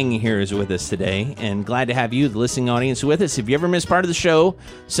whole gang here is with us today. And glad to have you, the listening audience, with us. If you ever miss part of the show,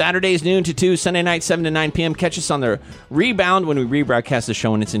 Saturdays noon to 2, Sunday night 7 to 9 p.m. Catch us on the rebound when we rebroadcast the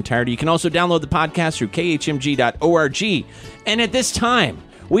show in its entirety. You can also download the podcast through khmg.org. And at this time,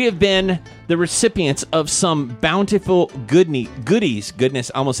 we have been the recipients of some bountiful goodies.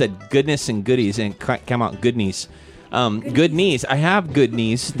 Goodness, I almost said goodness and goodies and come out goodnies. Good knees. I have good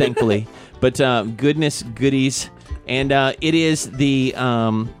knees, thankfully. But goodness, goodies. And it is the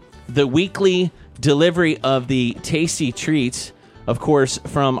weekly delivery of the tasty treats, of course,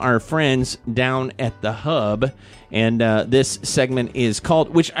 from our friends down at the Hub. And this segment is called,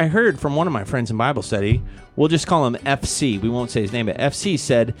 which I heard from one of my friends in Bible study. We'll just call him FC. We won't say his name, but FC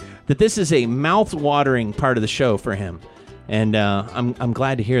said that this is a mouth-watering part of the show for him. And I'm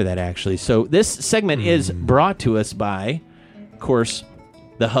glad to hear that, actually. So this segment is brought to us by, of course,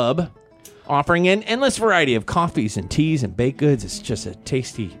 the Hub, offering an endless variety of coffees and teas and baked goods. It's just a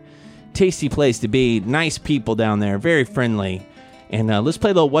tasty, tasty place to be. Nice people down there, very friendly. And let's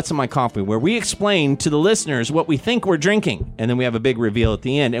play a little What's in My Coffee, where we explain to the listeners what we think we're drinking. And then we have a big reveal at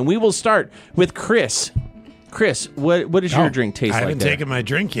the end. And we will start with Chris. Chris, what does your drink taste like? I haven't taken my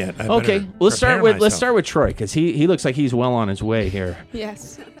drink yet. Okay, let's start with Troy, because he looks like he's well on his way here.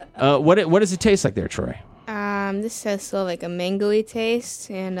 Yes. What does it taste like there, Troy? This has sort of like a mango-y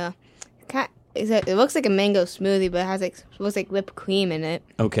taste, and it looks like a mango smoothie, but it has looks like whipped cream in it.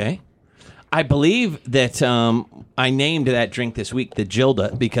 Okay. I believe that I named that drink this week the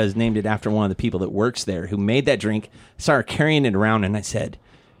Gilda, because named it after one of the people that works there who made that drink. Started carrying it around, and I said,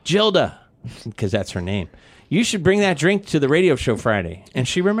 Gilda, because that's her name. You should bring that drink to the radio show Friday. And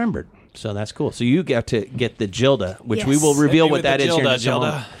she remembered. So that's cool. So you got to get the Gilda, which we will reveal what that is here in just a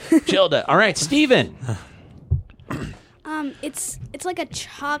moment. Gilda. All right, Steven. It's like a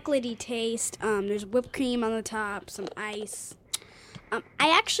chocolatey taste. There's whipped cream on the top, some ice. I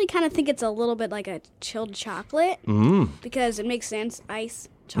actually kind of think it's a little bit like a chilled chocolate because it makes sense. Ice,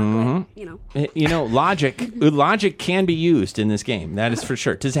 chocolate, Logic can be used in this game. That is for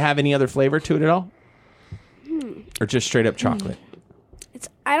sure. Does it have any other flavor to it at all? Or just straight up chocolate?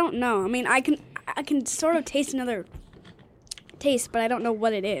 I don't know. I mean, I can sort of taste another taste, but I don't know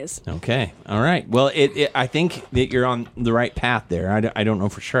what it is. Okay. All right. Well, I think that you're on the right path there. I don't know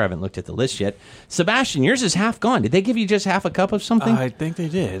for sure. I haven't looked at the list yet. Sebastian, yours is half gone. Did they give you just half a cup of something? I think they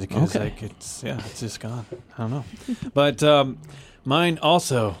did, because it's just gone. I don't know. But mine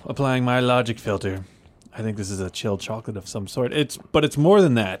also, applying my logic filter. I think this is a chilled chocolate of some sort. But it's more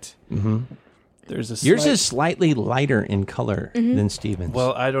than that. Mm-hmm. Yours is slightly lighter in color than Steven's.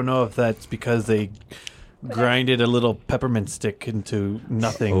 Well, I don't know if that's because they grinded a little peppermint stick into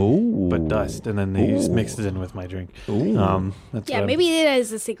nothing Ooh. but dust, and then they just mixed it in with my drink. That's Yeah, what maybe it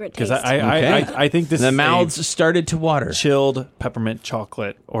is a secret taste. because Okay. I think this The is mouths started to water. a chilled peppermint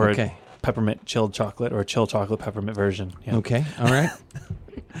chocolate or Okay. a peppermint chilled chocolate or a chilled chocolate peppermint version. Yeah. Okay, all right.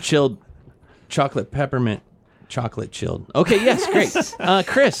 Chilled chocolate peppermint chocolate chilled. Okay, yes, great.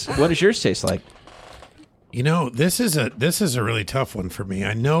 Chris, what does yours taste like? You know, this is a really tough one for me.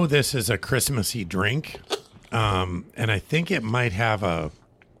 I know this is a Christmassy drink, and I think it might have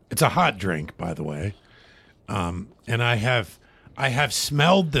it's a hot drink, by the way. And I have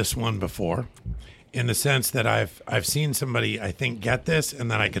smelled this one before, in the sense that I've seen somebody, I think, get this,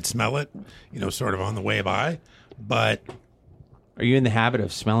 and then I could smell it, sort of on the way by. But Are you in the habit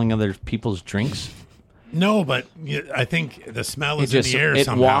of smelling other people's drinks? no, but I think the smell is It in the air it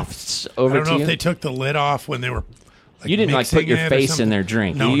somehow. wafts over I don't to know you. if they took the lid off when they were. You didn't like put mixing your it or face in something. their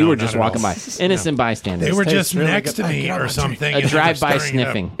drink. No, you no, were not just at walking all. by. Innocent bystanders. They were tastes just really next good. to me I or got something. a and they were drive-by stirring it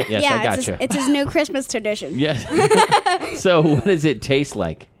up. sniffing. Yes, yeah, I gotcha. it's his new Christmas tradition. Yes. So, what does it taste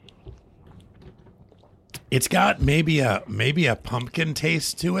like? It's got maybe a pumpkin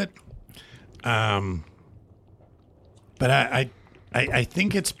taste to it, but I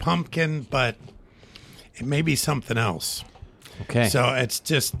think it's pumpkin, but it may be something else. Okay. So it's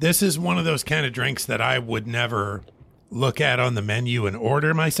just, this is one of those kind of drinks that I would never look at on the menu and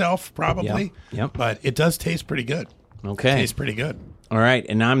order myself, probably. Yep. But it does taste pretty good. Okay. Tastes pretty good. All right,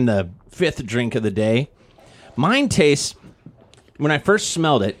 and I'm the fifth drink of the day. Mine tastes, when I first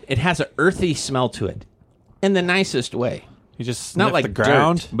smelled it, it has an earthy smell to it, in the nicest way. You just Not sniff like the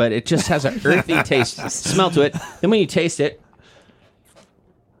ground. dirt, but it just has an earthy smell to it. Then when you taste it,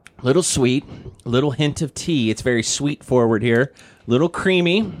 a little sweet, a little hint of tea. It's very sweet forward here, a little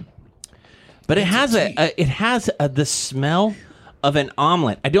creamy, but it has the smell of an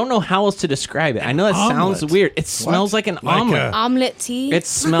omelet. I don't know how else to describe it. I know that sounds omelet? weird. It smells like an omelet. Omelet tea. It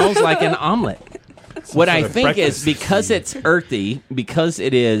smells like an omelet. What I sort of think is breakfast because it's earthy, because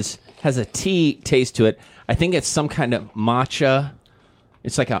it has a tea taste to it, I think it's some kind of matcha.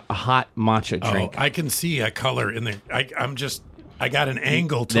 It's like a hot matcha drink. Oh, I can see a color in there. I got an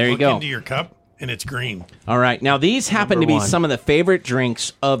angle to There you look go. into your cup, and it's green. All right. Now, these happen to Number be one. some of the favorite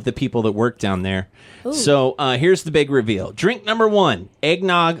drinks of the people that work down there. So here's the big reveal. Drink number one,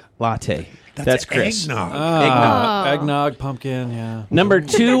 eggnog latte. That's Chris. Eggnog. Eggnog, pumpkin, yeah. Number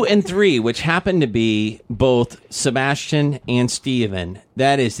 2 and 3, which happen to be both Sebastian and Steven,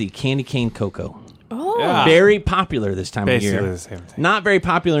 that is the candy cane cocoa. Yeah. Very popular this time Basically of year. the same thing. Not very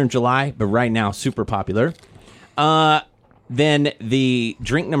popular in July, but right now super popular. Then the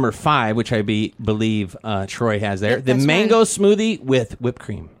drink number 5, which I believe Troy has there, Yep, the that's mango smoothie with whipped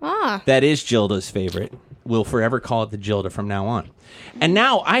cream. Ah. That is Gilda's favorite. We'll forever call it the Gilda from now on. And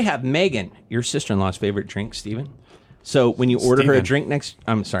now I have Megan, your sister-in-law's favorite drink, Steven. So when you order her a Steven. drink next,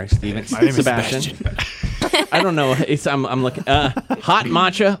 I'm sorry, Steven. My name is Sebastian. I don't know. I'm looking. Hot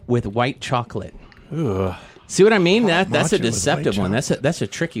matcha with white chocolate. Ooh. See what I mean? That's matcha a with deceptive white one. That's a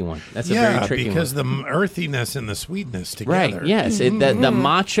tricky one. That's a Yeah, very tricky because one. the earthiness and the sweetness together. Right. Yes. The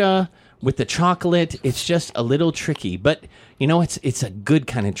matcha with the chocolate, it's just a little tricky. But you know, it's a good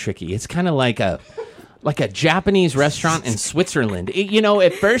kind of tricky. It's kind of like a Japanese restaurant in Switzerland.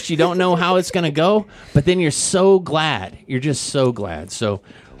 At first you don't know how it's going to go, but then you're so glad. You're just so glad. So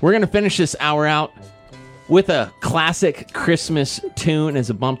we're going to finish this hour out with a classic Christmas tune as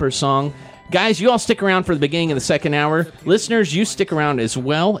a bumper song. Guys, you all stick around for the beginning of the second hour. Listeners, you stick around as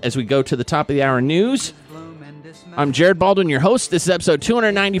well as we go to the top of the hour news. I'm Jared Baldwin, your host. This is episode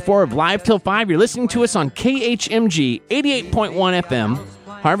 294 of Live Till 5. You're listening to us on KHMG 88.1 FM,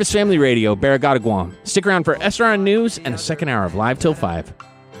 Harvest Family Radio, Barrigada, Guam. Stick around for SRN News and a second hour of Live Till 5.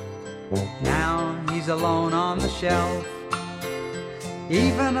 Now he's alone on the shelf.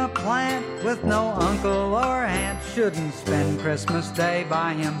 Even a plant with no uncle or aunt shouldn't spend Christmas Day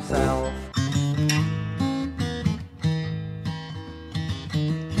by himself.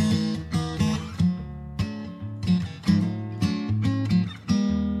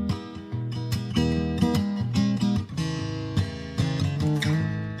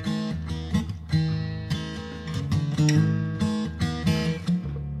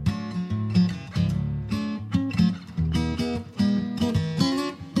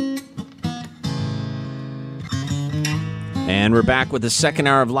 And we're back with the second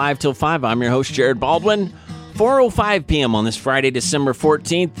hour of Live Till 5. I'm your host, Jared Baldwin. 4:05 p.m. on this Friday, December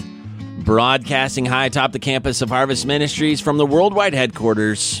 14th. Broadcasting high atop the campus of Harvest Ministries from the worldwide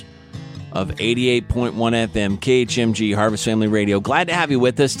headquarters of 88.1 FM, KHMG, Harvest Family Radio. Glad to have you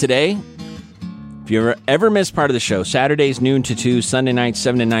with us today. If you ever miss part of the show, Saturdays noon to 2, Sunday nights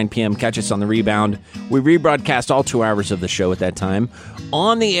 7 to 9 p.m., catch us on the rebound. We rebroadcast all 2 hours of the show at that time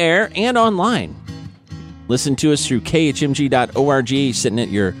on the air and online. Listen to us through khmg.org, sitting at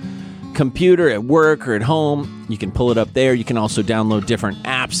your computer, at work, or at home. You can pull it up there. You can also download different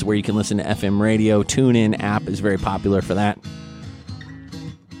apps where you can listen to FM radio. TuneIn app is very popular for that.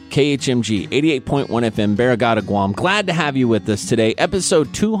 KHMG 88.1 FM, Barrigada, Guam. Glad to have you with us today.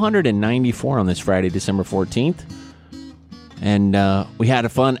 Episode 294 on this Friday, December 14th. And we had a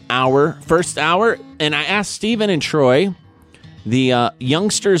fun first hour. And I asked Stephen and Troy, the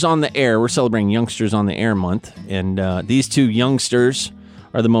youngsters on the air. We're celebrating Youngsters on the Air month. And these two youngsters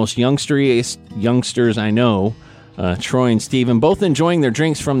are the most youngsteriest youngsters I know. Troy and Stephen, both enjoying their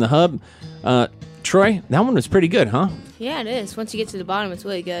drinks from the hub. Troy, that one was pretty good, huh? Yeah, it is. Once you get to the bottom, it's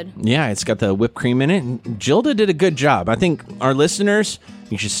really good. Yeah, it's got the whipped cream in it. And Gilda did a good job. I think our listeners,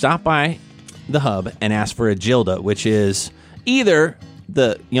 you should stop by the hub and ask for a Gilda, which is either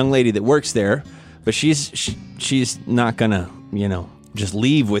the young lady that works there, but she's not gonna, just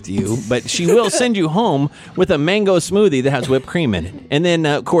leave with you, but she will send you home with a mango smoothie that has whipped cream in it. And then,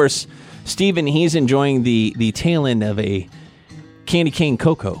 of course, Stephen, he's enjoying the tail end of a candy cane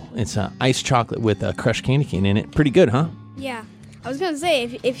cocoa. It's iced chocolate with a crushed candy cane in it. Pretty good, huh? Yeah. I was gonna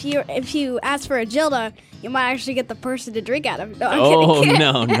say if you ask for a Gilda, you might actually get the person to drink out of it. No, I'm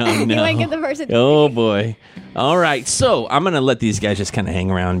kidding. No. You might get the person to Oh, boy. All right. So I'm going to let these guys just kind of hang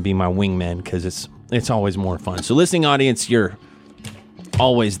around and be my wingmen because it's always more fun. So listening audience, you're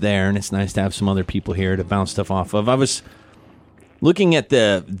always there, and it's nice to have some other people here to bounce stuff off of. I was looking at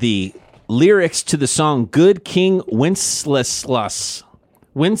the lyrics to the song Good King Wenceslas.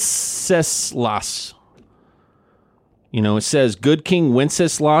 Wenceslas. It says, Good King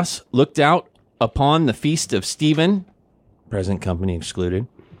Wenceslas looked out upon the feast of Stephen, present company excluded,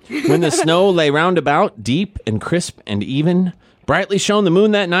 when the snow lay round about, deep and crisp and even. Brightly shone the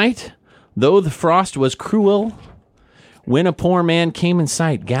moon that night, though the frost was cruel, when a poor man came in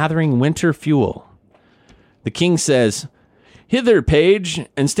sight, gathering winter fuel. The king says, Hither, page,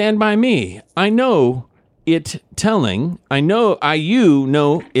 and stand by me. I know it telling, you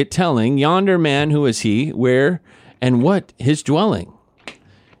know it telling, yonder man who is he, where and what his dwelling.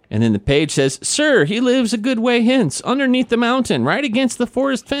 And then the page says, Sir, he lives a good way hence, underneath the mountain, right against the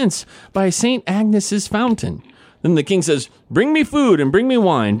forest fence, by St. Agnes's fountain. Then the king says, Bring me food and bring me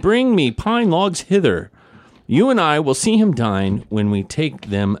wine, bring me pine logs hither. You and I will see him dine when we take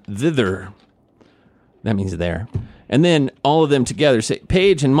them thither. That means there. And then all of them together say,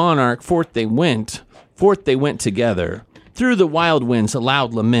 Page and monarch, forth they went together, through the wild winds a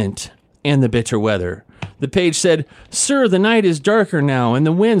loud lament, and the bitter weather. The page said, Sir, the night is darker now, and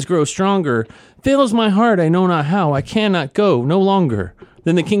the winds grow stronger. Fails my heart, I know not how, I cannot go no longer.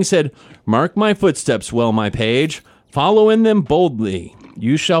 Then the king said, Mark my footsteps well, my page, follow in them boldly.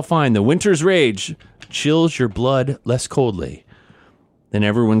 You shall find the winter's rage chills your blood less coldly. Then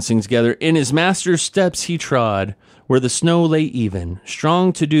everyone sings together, In his master's steps he trod, where the snow lay even,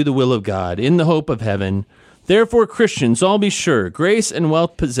 strong to do the will of God, in the hope of heaven. Therefore, Christians, all be sure, grace and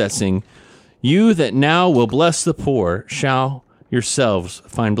wealth possessing, you that now will bless the poor shall yourselves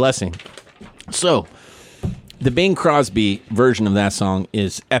find blessing. So, the Bing Crosby version of that song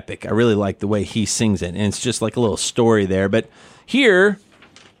is epic. I really like the way he sings it, and it's just like a little story there. But here,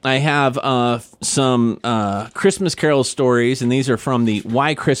 I have some Christmas Carol stories, and these are from the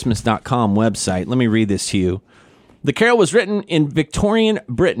whychristmas.com website. Let me read this to you. The carol was written in Victorian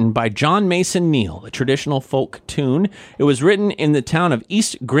Britain by John Mason Neale, a traditional folk tune. It was written in the town of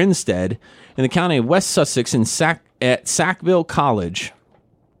East Grinstead in the county of West Sussex at Sackville College,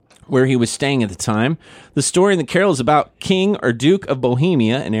 where he was staying at the time. The story in the carol is about King or Duke of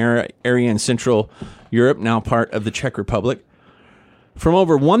Bohemia, an area in Central Europe, now part of the Czech Republic, from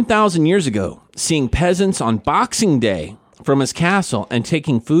over 1,000 years ago, seeing peasants on Boxing Day from his castle and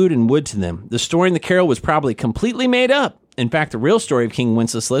taking food and wood to them. The story in the carol was probably completely made up. In fact, the real story of King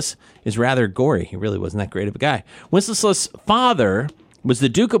Wenceslas is rather gory. He really wasn't that great of a guy. Wenceslas' father was the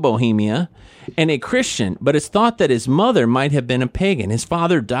Duke of Bohemia and a Christian, but it's thought that his mother might have been a pagan. His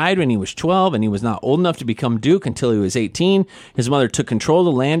father died when he was 12, and he was not old enough to become Duke until he was 18. His mother took control of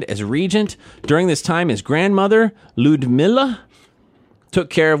the land as regent. During this time, his grandmother, Ludmilla,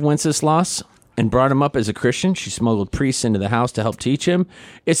 took care of Wenceslas and brought him up as a Christian. She smuggled priests into the house to help teach him.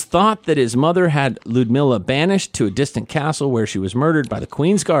 It's thought that his mother had Ludmilla banished to a distant castle where she was murdered by the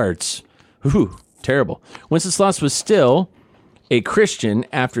Queen's guards. Ooh, terrible. Wenceslas was still a Christian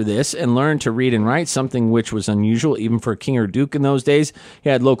after this and learned to read and write, something which was unusual even for a king or duke in those days. He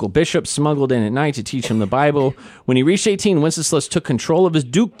had local bishops smuggled in at night to teach him the Bible. When he reached 18, Wenceslas took control of his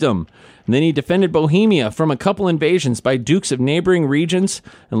dukedom. And then he defended Bohemia from a couple invasions by dukes of neighboring regions,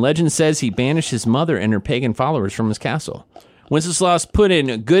 and legend says he banished his mother and her pagan followers from his castle. Wenceslas put in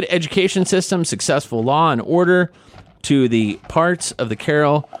a good education system, successful law and order to the parts of the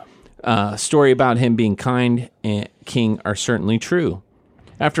carol. Story about him being kind and king are certainly true.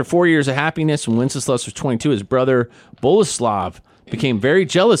 After 4 years of happiness, when Wenceslas was 22, his brother Boleslav became very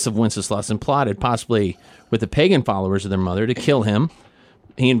jealous of Wenceslas and plotted, possibly with the pagan followers of their mother, to kill him.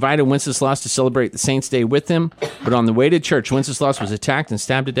 He invited Wenceslas to celebrate the Saints' Day with him, but on the way to church, Wenceslas was attacked and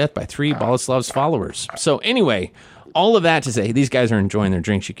stabbed to death by 3 Boleslav's followers. So anyway, all of that to say, these guys are enjoying their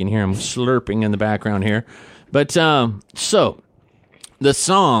drinks. You can hear them slurping in the background here. But so the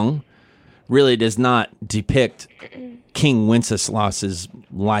song really does not depict King Wenceslas's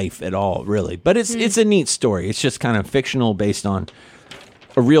life at all, really. But it's a neat story. It's just kind of fictional, based on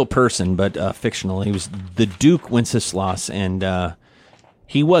a real person, but fictional. He was the Duke Wenceslas, and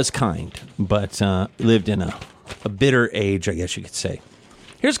he was kind, but lived in a bitter age, I guess you could say.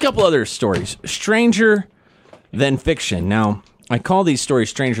 Here's a couple other stories. Stranger than fiction. Now, I call these stories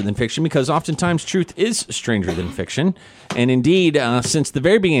stranger than fiction because oftentimes truth is stranger than fiction. And indeed, since the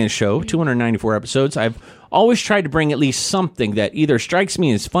very beginning of the show, 294 episodes, I've always tried to bring at least something that either strikes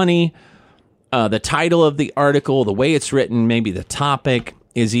me as funny, the title of the article, the way it's written, maybe the topic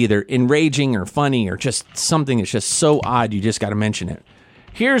is either enraging or funny or just something that's just so odd you just got to mention it.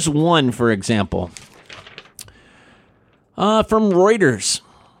 Here's one, for example, from Reuters.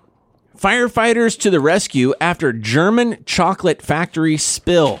 Firefighters to the rescue after German chocolate factory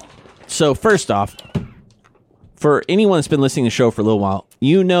spill. So first off, for anyone that's been listening to the show for a little while,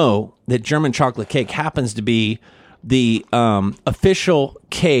 you know that German chocolate cake happens to be the official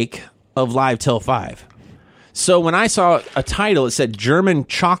cake of Live Till 5. So when I saw a title that said German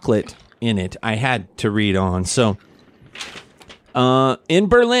chocolate in it, I had to read on. So in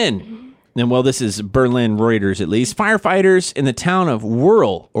Berlin, and well, this is Berlin Reuters at least, firefighters in the town of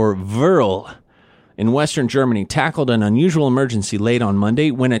Wörl in western Germany tackled an unusual emergency late on Monday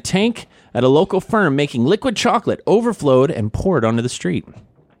when a tank at a local firm making liquid chocolate overflowed and poured onto the street.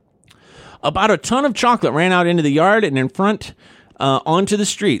 About a ton of chocolate ran out into the yard and in front onto the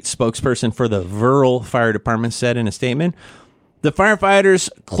street, spokesperson for the Wörl Fire Department said in a statement. The firefighters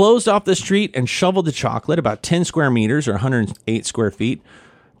closed off the street and shoveled the chocolate, about 10 square meters or 108 square feet,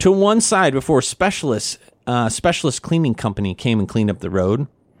 to one side before specialist cleaning company came and cleaned up the road.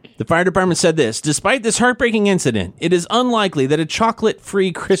 The fire department said this: despite this heartbreaking incident, it is unlikely that a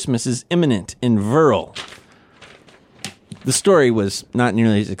chocolate-free Christmas is imminent in Wörl. The story was not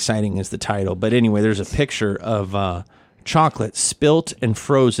nearly as exciting as the title, but anyway, there's a picture of chocolate spilt and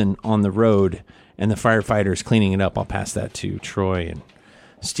frozen on the road, and the firefighters cleaning it up. I'll pass that to Troy and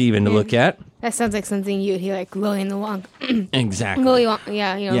Steven to look at. That sounds like something you'd hear, like Willy Wonka. Exactly. Willy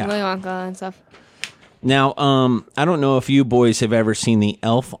Wonka and stuff. Now, I don't know if you boys have ever seen the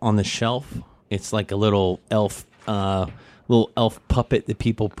Elf on the Shelf. It's like a little elf puppet that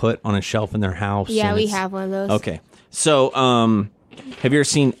people put on a shelf in their house. Yeah, we have one of those. Okay. So, have you ever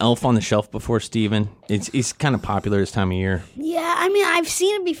seen Elf on the Shelf before, Steven? It's kind of popular this time of year. Yeah, I mean, I've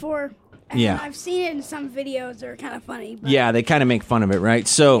seen it before. Yeah. I've seen it in some videos that are kind of funny. But Yeah, they kind of make fun of it, right?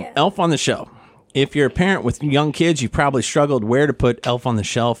 So, Yeah. Elf on the Shelf. If you're a parent with young kids, you've probably struggled where to put Elf on the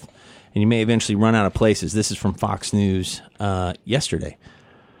Shelf, and you may eventually run out of places. This is from Fox News yesterday.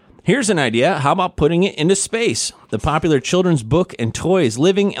 Here's an idea. How about putting it into space? The popular children's book and toy is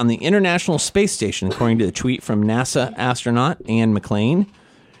living on the International Space Station, according to a tweet from NASA astronaut Anne McClain.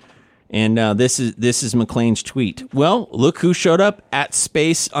 And this is McClain's tweet. Well, look who showed up at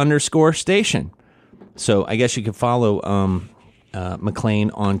space_station. So I guess you can follow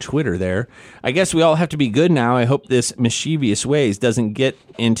McClain on Twitter there. I guess we all have to be good now. I hope this mischievous ways doesn't get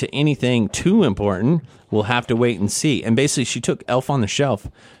into anything too important. We'll have to wait and see. And basically, she took Elf on the Shelf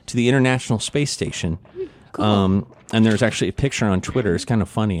to the International Space Station. Cool. And there's actually a picture on Twitter. It's kind of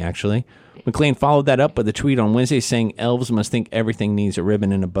funny, actually. McClain followed that up with a tweet on Wednesday saying elves must think everything needs a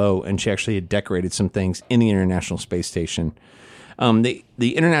ribbon and a bow, and she actually had decorated some things in the International Space Station. The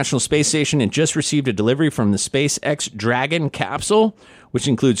International Space Station had just received a delivery from the SpaceX Dragon capsule, which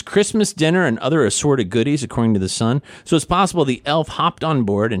includes Christmas dinner and other assorted goodies, according to The Sun. So it's possible the elf hopped on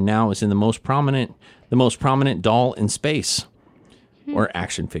board and now is in the most prominent doll in space. Or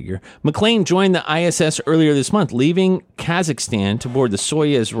action figure. McClain joined the ISS earlier this month, leaving Kazakhstan to board the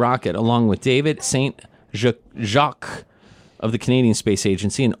Soyuz rocket along with David St. Jacques of the Canadian Space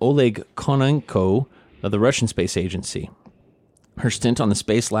Agency and Oleg Kononenko of the Russian Space Agency. Her stint on the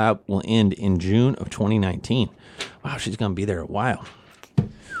Space Lab will end in June of 2019. Wow, she's going to be there a while.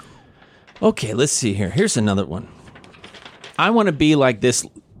 Okay, let's see here. Here's another one. I want to be like this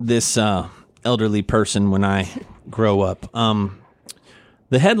elderly person when I grow up.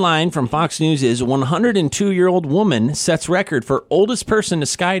 The headline from Fox News is 102-year-old woman sets record for oldest person to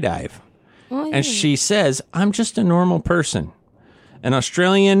skydive. Oh, yeah. And she says, I'm just a normal person. An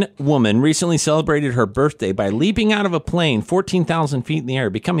Australian woman recently celebrated her birthday by leaping out of a plane 14,000 feet in the air,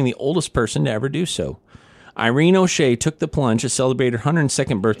 becoming the oldest person to ever do so. Irene O'Shea took the plunge to celebrate her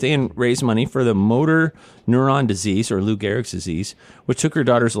 102nd birthday and raise money for the motor neuron disease, or Lou Gehrig's disease, which took her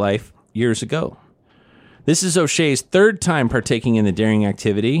daughter's life years ago. This is O'Shea's third time partaking in the daring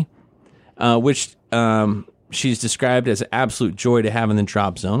activity, which she's described as an absolute joy to have in the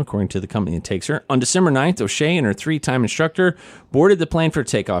drop zone, according to the company that takes her. On December 9th, O'Shea and her 3-time instructor boarded the plane for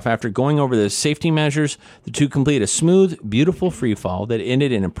takeoff. After going over the safety measures, the two completed a smooth, beautiful free fall that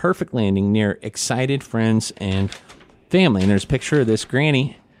ended in a perfect landing near excited friends and family. And there's a picture of this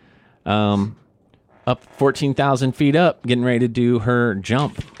granny up 14,000 feet up, getting ready to do her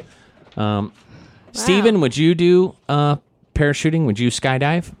jump. Steven, would you do parachuting? Would you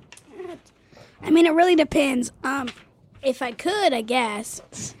skydive? I mean, it really depends. If I could, I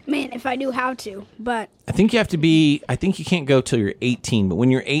guess. I mean, if I knew how to, but I think you have to be, I think you can't go till you're 18, but when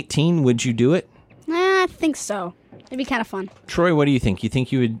you're 18, would you do it? I think so. It'd be kind of fun. Troy, what do you think? You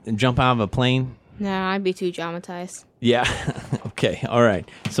think you would jump out of a plane? Nah, I'd be too traumatized. Yeah. Okay. All right.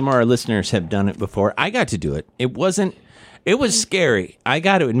 Some of our listeners have done it before. I got to do it. It was scary. I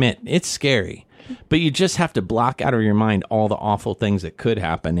got to admit, it's scary. But you just have to block out of your mind all the awful things that could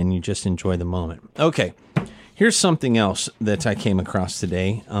happen, and you just enjoy the moment. Okay, here's something else that I came across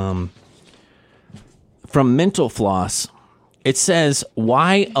today from Mental Floss. It says,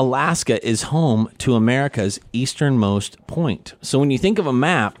 why Alaska is home to America's easternmost point. So when you think of a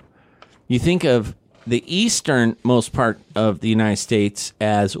map, you think of the easternmost part of the United States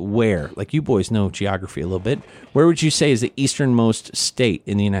as where? Like, you boys know geography a little bit. Where would you say is the easternmost state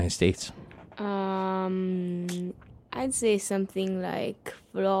in the United States? I'd say something like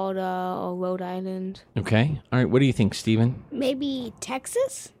Florida or Rhode Island. Okay. All right. What do you think, Steven? Maybe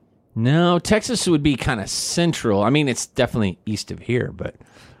Texas? No, Texas would be kind of central. I mean, it's definitely east of here, but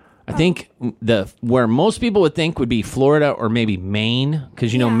I think where most people would think would be Florida or maybe Maine,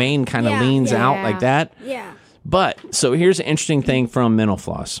 because, you know, Maine kind of leans out like that. Yeah. But, so here's an interesting thing from Mental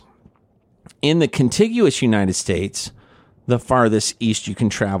Floss. In the contiguous United States, the farthest east you can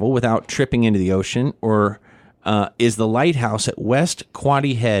travel without tripping into the ocean is the lighthouse at West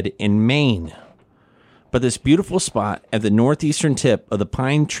Quoddy Head in Maine. But this beautiful spot at the northeastern tip of the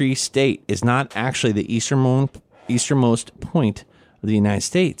Pine Tree State is not actually the easternmost point of the United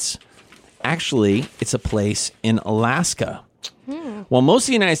States. Actually, it's a place in Alaska. While most of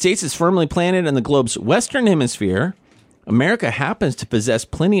the United States is firmly planted in the globe's western hemisphere, America happens to possess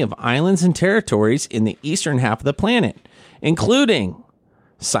plenty of islands and territories in the eastern half of the planet, including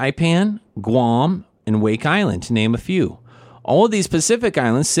Saipan, Guam, and Wake Island, to name a few. All of these Pacific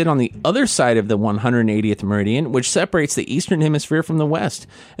islands sit on the other side of the 180th meridian, which separates the eastern hemisphere from the west,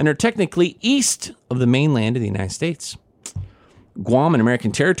 and are technically east of the mainland of the United States. Guam, an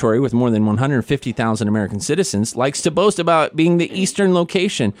American territory with more than 150,000 American citizens, likes to boast about being the eastern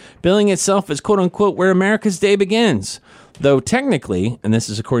location, billing itself as quote-unquote where America's day begins. Though technically, and this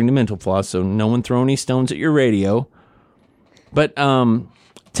is according to Mental Floss, so no one throw any stones at your radio, but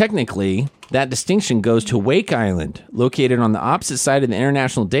technically, that distinction goes to Wake Island, located on the opposite side of the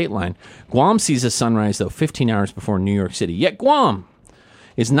international date line. Guam sees the sunrise, though, 15 hours before New York City. Yet Guam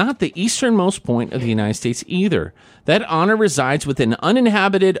is not the easternmost point of the United States either. That honor resides within an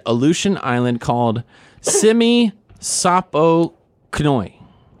uninhabited Aleutian island called Simi-Sapoknoi.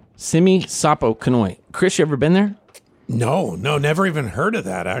 Simi-Sapoknoi. Chris, you ever been there? No, never even heard of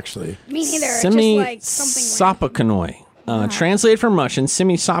that, actually. Me neither. Just like something Simi-Sapoknoi. Translated from Russian,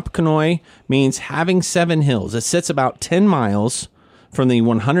 Simi-Sapoknoi means having 7 hills. It sits about 10 miles from the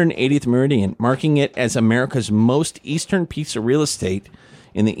 180th meridian, marking it as America's most eastern piece of real estate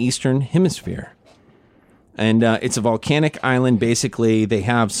in the eastern hemisphere. And it's a volcanic island. Basically, they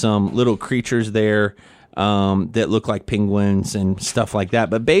have some little creatures there that look like penguins and stuff like that.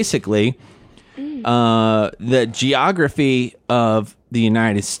 But basically, the geography of the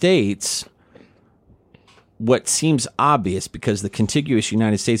United States, what seems obvious because the contiguous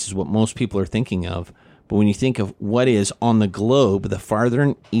United States is what most people are thinking of. But when you think of what is on the globe,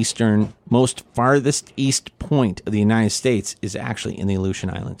 the most farthest east point of the United States is actually in the Aleutian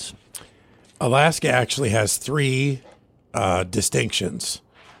Islands. Alaska actually has 3 distinctions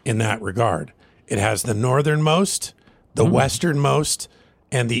in that regard. It has the northernmost, the westernmost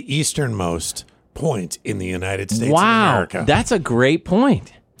and the easternmost point in the United States of Wow, America. that's a great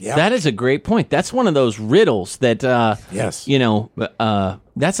point. Yeah. That is a great point. That's one of those riddles that, Yes.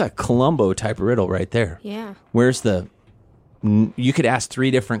 that's a Columbo type of riddle right there. Yeah. Where's you could ask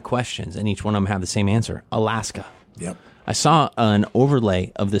 3 different questions and each one of them have the same answer. Alaska. Yep. I saw an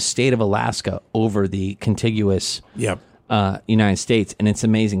overlay of the state of Alaska over the contiguous Yep. United States, and it's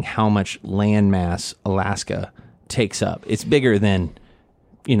amazing how much landmass Alaska takes up. It's bigger than,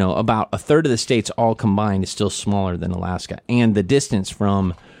 about a third of the states all combined is still smaller than Alaska. And the distance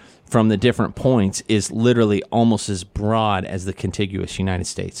from the different points is literally almost as broad as the contiguous United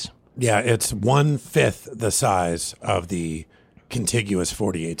States. Yeah, it's 1/5 the size of the contiguous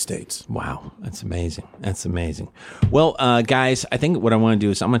 48 states. Wow, that's amazing. That's amazing. Well, guys, I think what I want to do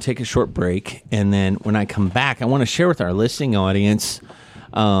is I'm going to take a short break, and then when I come back, I want to share with our listening audience.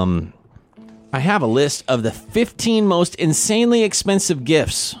 I have a list of the 15 most insanely expensive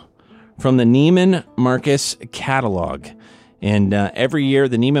gifts from the Neiman Marcus catalog. And every year,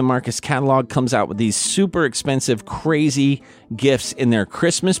 the Neiman Marcus catalog comes out with these super expensive, crazy gifts in their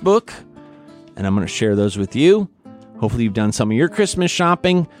Christmas book. And I'm going to share those with you. Hopefully you've done some of your Christmas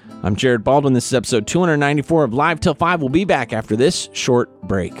shopping. I'm Jared Baldwin. This is episode 294 of Live Till 5. We'll be back after this short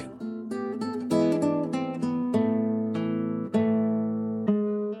break.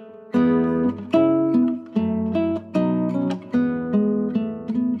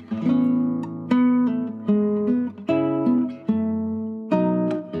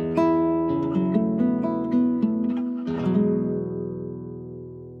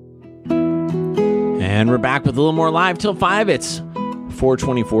 And we're back with a little more Live Till 5. It's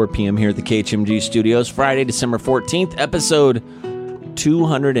 4:24 p.m. here at the KHMG studios, Friday, December 14th, episode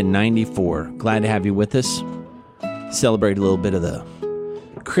 294. Glad to have you with us. Celebrate a little bit of the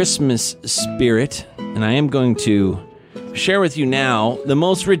Christmas spirit. And I am going to share with you now the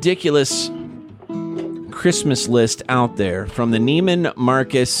most ridiculous Christmas list out there from the Neiman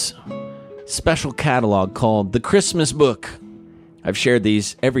Marcus special catalog called The Christmas Book. I've shared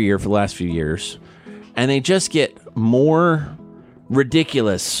these every year for the last few years. And they just get more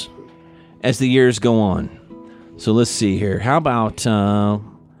ridiculous as the years go on. So let's see here. How about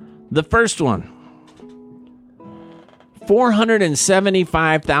the first one?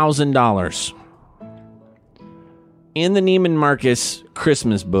 $475,000. In the Neiman Marcus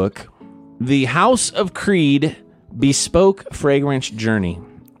Christmas book, The House of Creed Bespoke Fragrance Journey.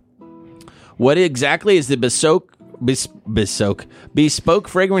 What exactly is the bespoke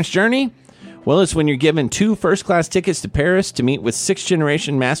fragrance journey? Well, it's when you're given 2 first-class tickets to Paris to meet with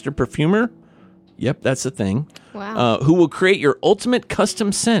 6th-generation master perfumer. Yep, that's the thing. Wow. Who will create your ultimate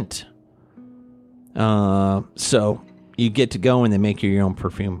custom scent. So you get to go and they make you your own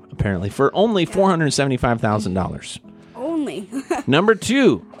perfume, apparently, for only $475,000. Only. Number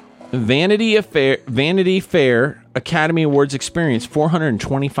 2, Vanity Fair Academy Awards experience,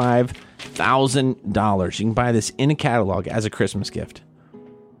 $425,000. You can buy this in a catalog as a Christmas gift.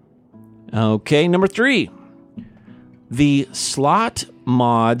 Okay, number 3, the Slot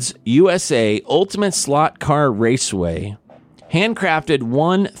Mods USA Ultimate Slot Car Raceway. Handcrafted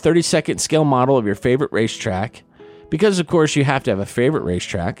 1 32nd scale model of your favorite racetrack. Because, of course, you have to have a favorite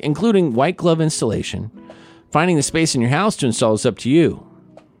racetrack, including white glove installation. Finding the space in your house to install is up to you.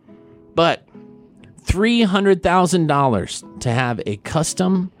 But $300,000 to have a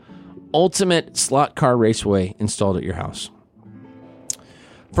custom Ultimate Slot Car Raceway installed at your house.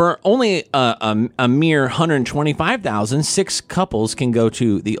 For only a mere $125,000, 6 couples can go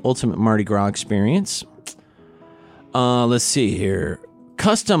to the Ultimate Mardi Gras experience. Let's see here.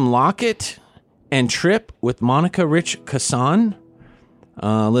 Custom locket and trip with Monica Rich Kassan.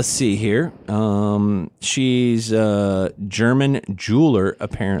 Let's see here. She's a German jeweler,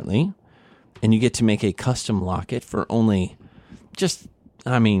 apparently. And you get to make a custom locket for only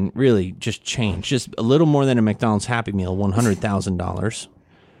really just change. Just a little more than a McDonald's Happy Meal, $100,000.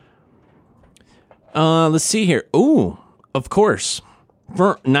 Let's see here. Ooh, of course.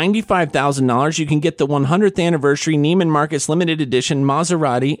 For $95,000, you can get the 100th anniversary Neiman Marcus limited edition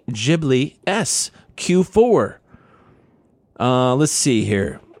Maserati Ghibli S Q4. Let's see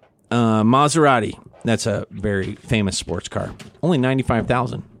here. Maserati. That's a very famous sports car. Only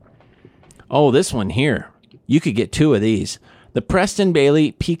 $95,000. Oh, this one here. You could get 2 of these. The Preston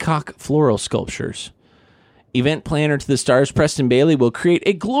Bailey Peacock Floral Sculptures. Event planner to the stars, Preston Bailey will create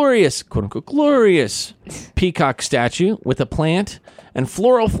a glorious, quote-unquote, glorious peacock statue with a plant and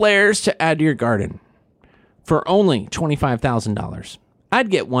floral flares to add to your garden for only $25,000. I'd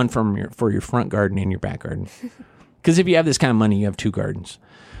get one for your front garden and your back garden. Because if you have this kind of money, you have 2 gardens.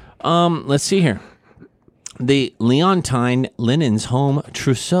 Let's see here. The Leontine Linens Home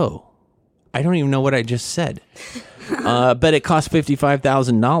Trousseau. I don't even know what I just said. But it costs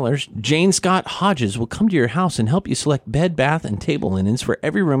 $55,000. Jane Scott Hodges will come to your house and help you select bed, bath, and table linens for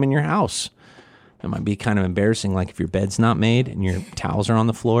every room in your house. That might be kind of embarrassing, like if your bed's not made and your towels are on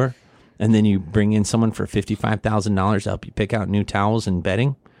the floor, and then you bring in someone for $55,000 to help you pick out new towels and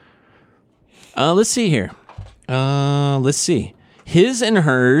bedding. Let's see here. Let's see. His and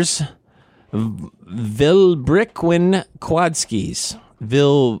hers Vilbriquin quad skis.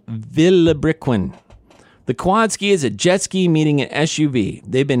 Vilbriquin. The quad ski is a jet ski meeting an SUV.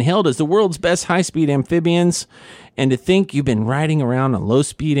 They've been hailed as the world's best high-speed amphibians, and to think you've been riding around on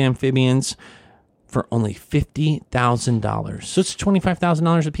low-speed amphibians for only $50,000. So it's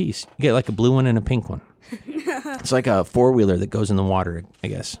 $25,000 a piece. You get like a blue one and a pink one. It's like a four-wheeler that goes in the water, I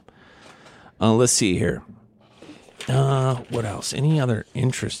guess. Let's see here. What else? Any other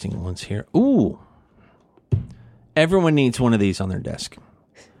interesting ones here? Ooh. Everyone needs one of these on their desk.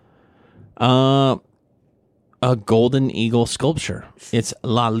 A golden eagle sculpture. It's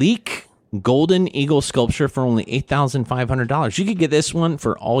Lalique golden eagle sculpture for only $8,500. You could get this one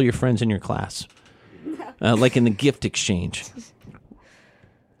for all your friends in your class. Like in the gift exchange.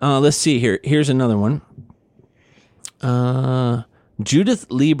 Let's see here. Here's another one. Judith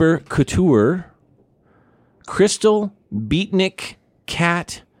Lieber Couture Crystal Beatnik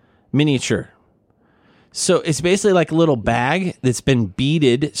cat miniature. So it's basically like a little bag that's been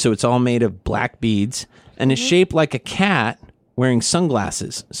beaded, so it's all made of black beads, and it's shaped like a cat wearing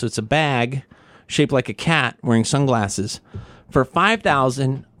sunglasses. So it's a bag shaped like a cat wearing sunglasses for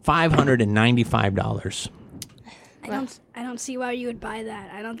 $5,595. I don't see why you would buy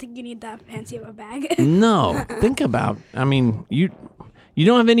that. I don't think you need that fancy of a bag. No, think about. I mean, you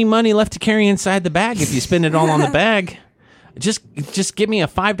don't have any money left to carry inside the bag if you spend it all on the bag. Just give me a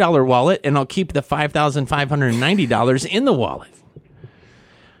 $5 wallet and I'll keep the $5,590 in the wallet.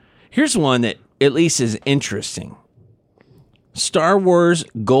 Here's one that at least is interesting. Star Wars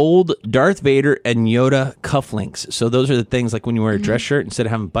gold Darth Vader and Yoda cufflinks. So those are the things like when you wear a dress shirt, instead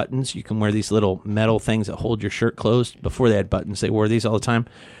of having buttons, you can wear these little metal things that hold your shirt closed. Before they had buttons, they wore these all the time.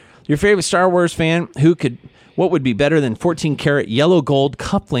 Your favorite Star Wars fan, what would be better than 14-karat yellow gold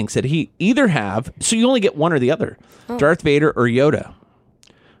cufflinks that he either have, so you only get one or the other, Darth Vader or Yoda.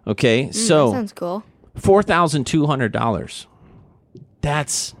 Okay, so that sounds cool. $4,200.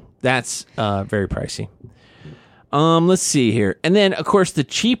 That's very pricey. Let's see here. And then, of course, the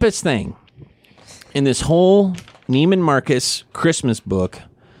cheapest thing in this whole Neiman Marcus Christmas book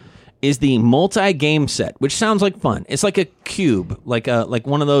is the multi-game set, which sounds like fun. It's like a cube, like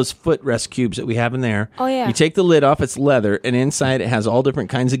one of those footrest cubes that we have in there. Oh, yeah. You take the lid off, it's leather, and inside it has all different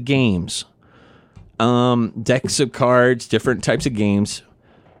kinds of games. Decks of cards, different types of games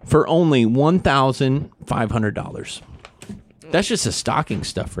for only $1,500. That's just a stocking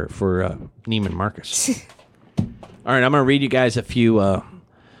stuffer for Neiman Marcus. All right, I'm going to read you guys a few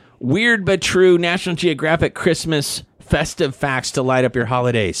weird but true National Geographic Christmas festive facts to light up your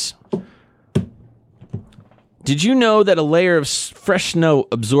holidays. Did you know that a layer of fresh snow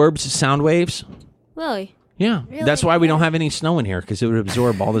absorbs sound waves? Really? Yeah. Really? That's why we don't have any snow in here, because it would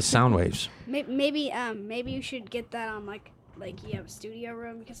absorb all the sound waves. Maybe you should get that on like you have a studio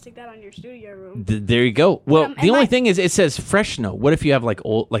room. You can stick that on your studio room. There you go. Well, the only my- thing is it says fresh snow. What if you have like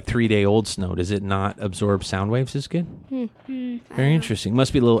 3-day-old snow? Does it not absorb sound waves as good? Very interesting.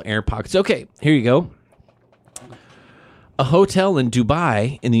 Must be little air pockets. Okay, here you go. A hotel in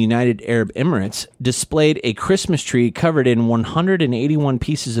Dubai in the United Arab Emirates displayed a Christmas tree covered in 181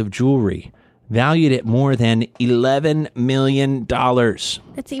 pieces of jewelry, valued at more than $11 million.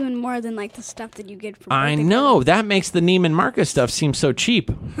 That's even more than like the stuff that you get for I birthday know. presents. That makes the Neiman Marcus stuff seem so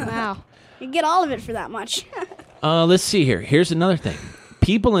cheap. Wow. You get all of it for that much. Let's see here. Here's another thing.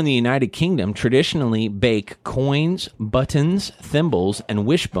 People in the United Kingdom traditionally bake coins, buttons, thimbles, and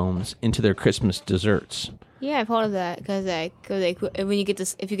wishbones into their Christmas desserts. Yeah, I've heard of that because when you get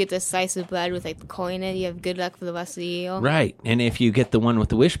this, if you get this slice of bread with like the coin in it, you have good luck for the rest of the year. Right. And if you get the one with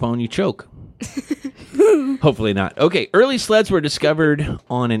the wishbone, you choke. Hopefully not. Okay. Early sleds were discovered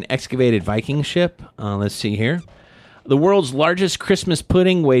on an excavated Viking ship. Let's see here. The world's largest Christmas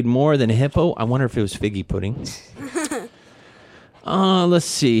pudding weighed more than a hippo. I wonder if it was figgy pudding. Let's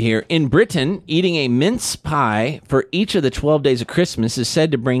see here. In Britain, eating a mince pie for each of the 12 days of Christmas is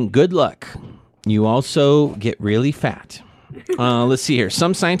said to bring good luck. You also get really fat. Let's see here.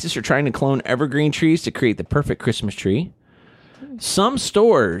 Some scientists are trying to clone evergreen trees to create the perfect Christmas tree. Some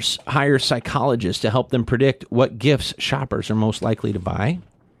stores hire psychologists to help them predict what gifts shoppers are most likely to buy.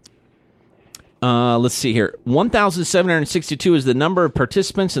 Let's see here. 1,762 is the number of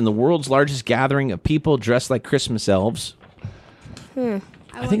participants in the world's largest gathering of people dressed like Christmas elves.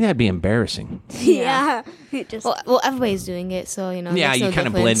 I think that'd be embarrassing. Yeah. It just Well, everybody's doing it, so it Yeah, makes you no kind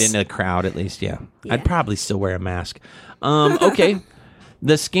of blend difference. into the crowd at least, yeah. Yeah. I'd probably still wear a mask. Okay.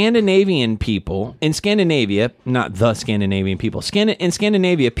 The Scandinavian people, in Scandinavia, not the Scandinavian people, in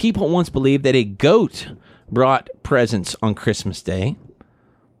Scandinavia, people once believed that a goat brought presents on Christmas Day.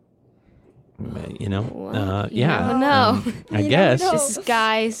 Yeah. Oh no! I guess.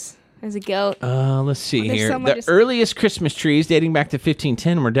 Disguise as a goat. Let's see There's here. so much The earliest Christmas trees dating back to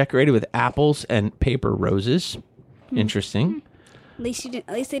 1510 were decorated with apples and paper roses. Interesting. at least they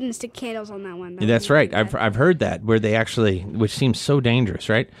didn't stick candles on that one. That's right. I've heard that where they actually, which seems so dangerous,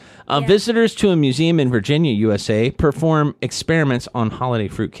 right? Visitors to a museum in Virginia, USA, perform experiments on holiday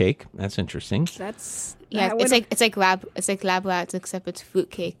fruitcake. That's interesting. That's It's like lab rats, except it's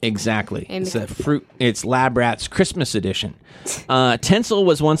fruitcake. Exactly. And It's Lab Rats Christmas edition. Tinsel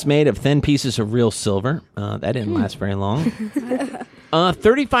was once made of thin pieces of real silver. That didn't last very long.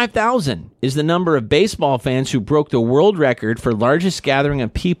 35,000 is the number of baseball fans who broke the world record for largest gathering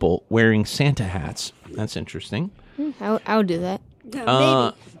of people wearing Santa hats. That's interesting. I would do that.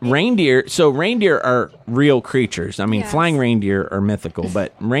 Reindeer. So reindeer are real creatures. I mean, Yes. flying reindeer are mythical,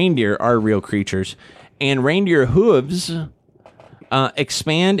 but reindeer are real creatures. And reindeer hooves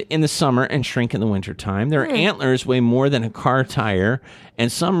expand in the summer and shrink in the wintertime. Their antlers weigh more than a car tire,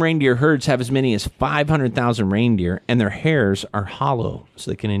 and some reindeer herds have as many as 500,000 reindeer, and their hairs are hollow, so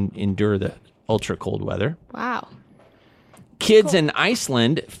they can endure the ultra cold weather. Wow. Kids in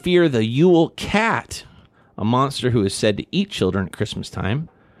Iceland fear the Yule cat, a monster who is said to eat children at Christmas time.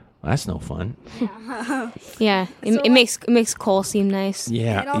 Well, that's no fun. Yeah, it makes Cole seem nice.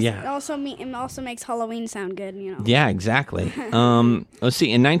 Yeah, It also makes Halloween sound good. Yeah, exactly. Let's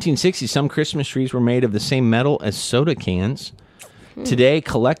see. In 1960, some Christmas trees were made of the same metal as soda cans. Today,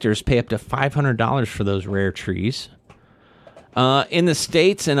 collectors pay up to $500 for those rare trees. In the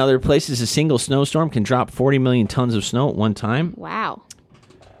States and other places, a single snowstorm can drop 40 million tons of snow at one time. Wow.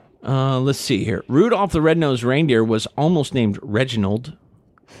 Let's see here. Rudolph the Red-Nosed Reindeer was almost named Reginald.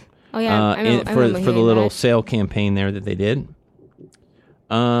 Oh yeah, I remember for the hearing little that. sale campaign there that they did.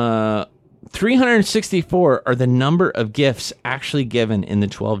 364 are the number of gifts actually given in the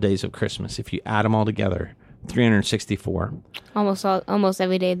 12 days of Christmas. If you add them all together, 364. Almost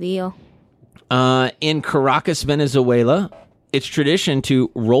every day of the year. In Caracas, Venezuela, it's tradition to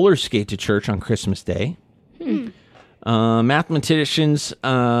roller skate to church on Christmas Day. Mathematicians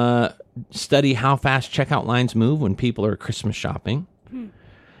study how fast checkout lines move when people are Christmas shopping.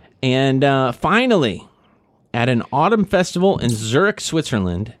 And finally, at an autumn festival in Zurich,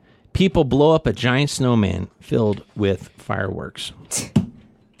 Switzerland, people blow up a giant snowman filled with fireworks.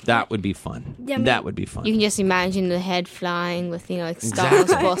 That would be fun. Yeah, That would be fun. You can just imagine the head flying with stars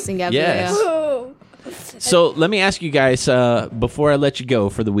bursting everywhere. Yes. Oh. So let me ask you guys, before I let you go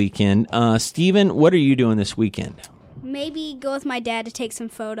for the weekend, Steven, what are you doing this weekend? Maybe go with my dad to take some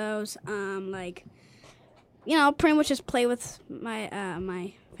photos. Pretty much just play with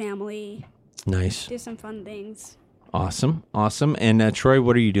my family, Nice. do some fun things. Awesome. And Troy,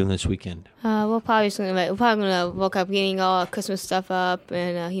 what are you doing this weekend? We're probably gonna woke up getting all our Christmas stuff up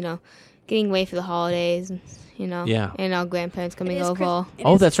and getting ready for the holidays. Yeah. And our grandparents coming It is over.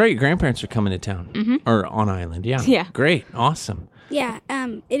 That's right. Your grandparents are coming to town. Or on island. Yeah. Yeah. Great. Awesome. Yeah,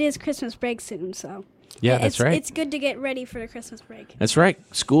 it is Christmas break soon, so Yeah, that's right. It's good to get ready for the Christmas break. That's right.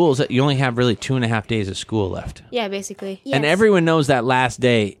 Schools, you only have really 2.5 days of school left. Yeah, basically. And Yes. everyone knows that last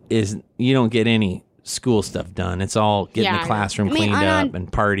day is you don't get any school stuff done. It's all getting Yeah, I the know. classroom I mean, cleaned on- up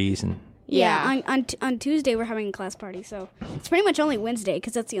and parties and Yeah. on Tuesday we're having a class party, so it's pretty much only Wednesday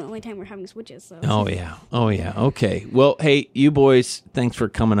because that's the only time we're having switches. So Oh yeah. Okay. Well, hey, you boys, thanks for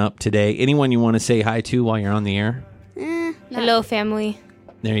coming up today. Anyone you want to say hi to while you're on the air? Hello, family.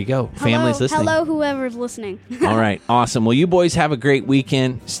 There you go. Family's listening. Hello, whoever's listening. All right. Awesome. Well, you boys have a great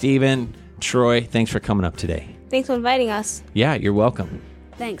weekend. Steven, Troy, thanks for coming up today. Thanks for inviting us. Yeah, you're welcome.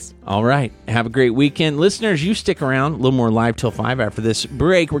 Thanks. All right. Have a great weekend. Listeners, you stick around. A little more Live Till 5 after this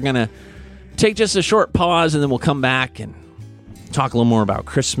break. We're going to take just a short pause, and then we'll come back and talk a little more about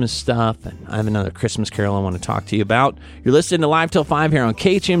Christmas stuff. And I have another Christmas carol I want to talk to you about. You're listening to Live Till 5 here on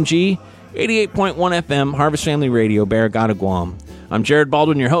KHMG 88.1 FM, Harvest Family Radio, Barrigada, Guam. I'm Jared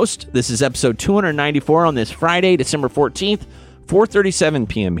Baldwin, your host. This is episode 294 on this Friday, December 14th, 4:37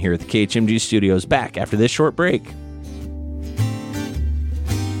 p.m. here at the KHMG studios. Back after this short break.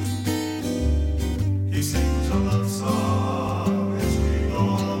 He sings a love song as we go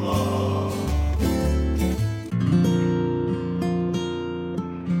along.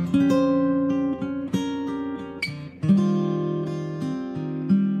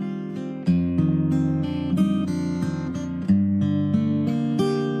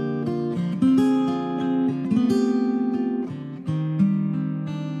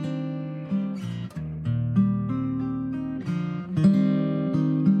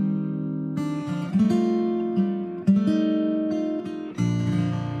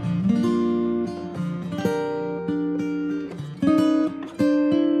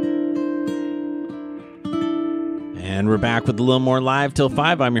 we're back with a little more live till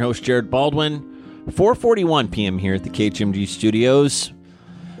 5. I'm your host, Jared Baldwin. 4:41 p.m. here at the KHMG studios.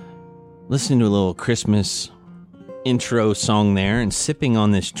 Listening to a little Christmas intro song there and sipping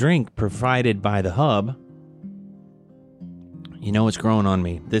on this drink provided by the Hub. You know what's growing on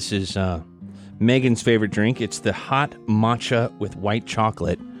me. This is Megan's favorite drink. It's the hot matcha with white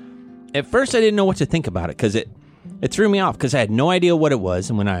chocolate. At first, I didn't know what to think about it because it threw me off because I had no idea what it was.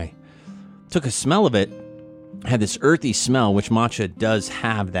 And when I took a smell of it, I had this earthy smell, which matcha does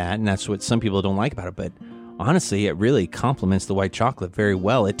have that, and that's what some people don't like about it. But honestly, it really complements the white chocolate very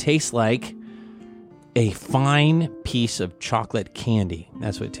well. It tastes like a fine piece of chocolate candy.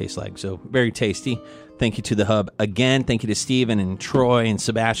 That's what it tastes like. So very tasty. Thank you to the Hub again. Thank you to Steven and Troy and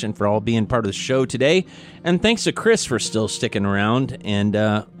Sebastian for all being part of the show today. And thanks to Chris for still sticking around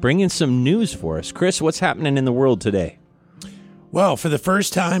and bringing some news for us. Chris, what's happening in the world today? Well, for the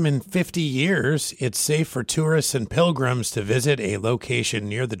first time in 50 years, it's safe for tourists and pilgrims to visit a location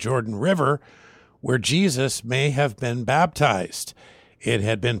near the Jordan River where Jesus may have been baptized. It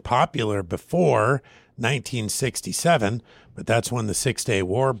had been popular before 1967, but that's when the Six-Day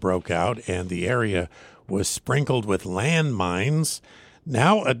War broke out and the area was sprinkled with landmines.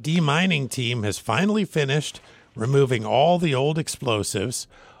 Now a demining team has finally finished removing all the old explosives,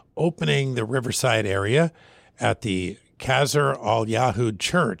 opening the riverside area at the Qasr al-Yahud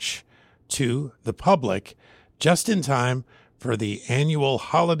Church to the public just in time for the annual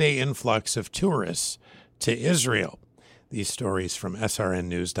holiday influx of tourists to Israel. These stories from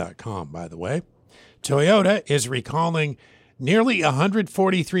srnnews.com, by the way. Toyota is recalling nearly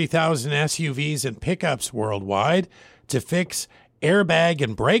 143,000 SUVs and pickups worldwide to fix airbag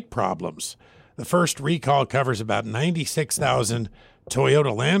and brake problems. The first recall covers about 96,000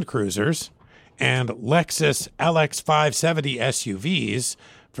 Toyota Land Cruisers and Lexus LX570 SUVs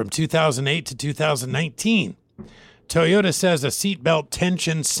from 2008 to 2019. Toyota says a seatbelt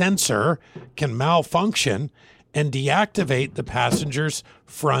tension sensor can malfunction and deactivate the passenger's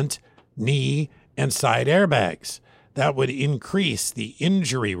front, knee, and side airbags. That would increase the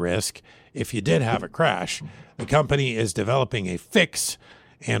injury risk if you did have a crash. The company is developing a fix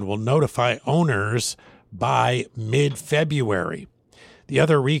and will notify owners by mid-February. The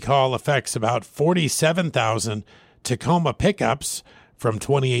other recall affects about 47,000 Tacoma pickups from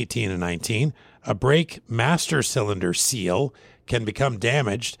 2018 and 19. A brake master cylinder seal can become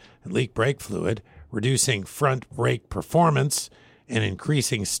damaged and leak brake fluid, reducing front brake performance and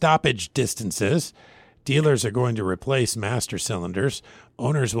increasing stoppage distances. Dealers are going to replace master cylinders.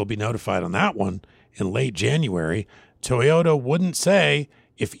 Owners will be notified on that one in late January. Toyota wouldn't say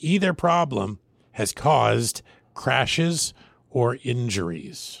if either problem has caused crashes or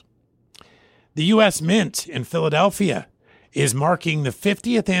injuries. The U.S. Mint in Philadelphia is marking the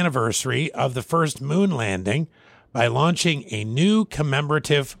 50th anniversary of the first moon landing by launching a new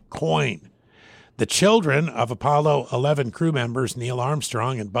commemorative coin. The children of Apollo 11 crew members Neil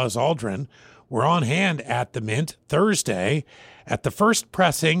Armstrong and Buzz Aldrin were on hand at the Mint Thursday at the first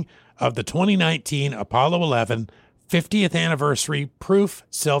pressing of the 2019 Apollo 11 50th anniversary proof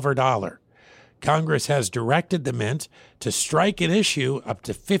silver dollar. Congress has directed the Mint to strike and issue up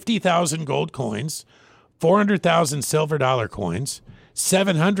to 50,000 gold coins, 400,000 silver dollar coins,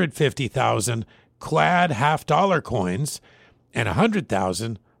 750,000 clad half-dollar coins, and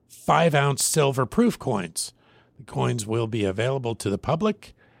 100,000 5-ounce silver proof coins. The coins will be available to the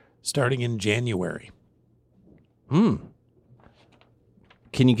public starting in January. Can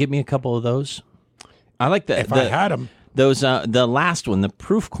you give me a couple of those? I like that. If I had them. Those, the last one, the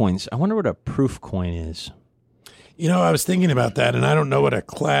proof coins. I wonder what a proof coin is. You know, I was thinking about that, and I don't know what a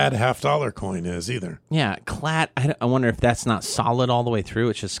clad half-dollar coin is either. Yeah, clad. I wonder if that's not solid all the way through.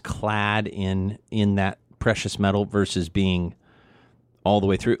 It's just clad in that precious metal versus being all the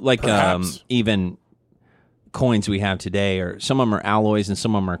way through. Like even coins we have today, or some of them are alloys and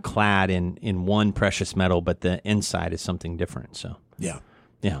some of them are clad in one precious metal, but the inside is something different. So Yeah.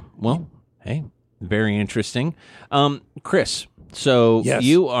 Well, hey, very interesting. Chris, so Yes.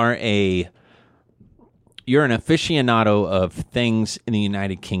 you're an aficionado of things in the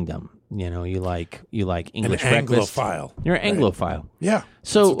United Kingdom. You know, you like English An breakfast. Anglophile. You're an Anglophile. Yeah.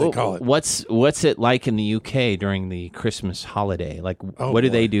 So that's what they call it. what's it like in the UK during the Christmas holiday? Like, Oh, what do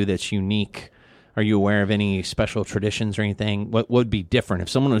boy. they do that's unique? Are you aware of any special traditions or anything? What would be different if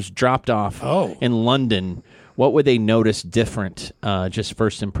someone was dropped off in London? What would they notice different? Just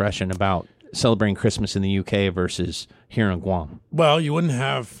first impression about celebrating Christmas in the UK versus here in Guam. Well, you wouldn't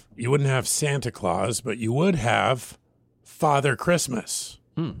have Santa Claus, but you would have Father Christmas.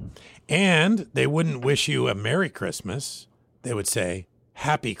 And they wouldn't wish you a Merry Christmas. They would say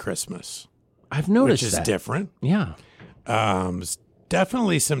Happy Christmas. I've noticed which is that. different. Yeah.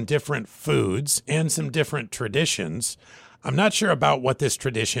 Definitely some different foods and some different traditions. I'm not sure about what this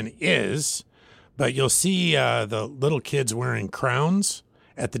tradition is, but you'll see the little kids wearing crowns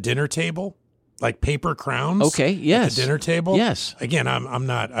at the dinner table, like paper crowns. Okay, yes. At the dinner table. Yes. Again, I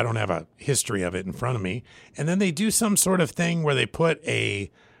don't have a history of it in front of me. And then they do some sort of thing where they put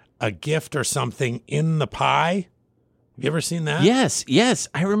a gift or something in the pie. Have you ever seen that? Yes.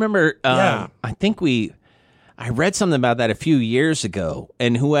 I remember, Yeah. I read something about that a few years ago,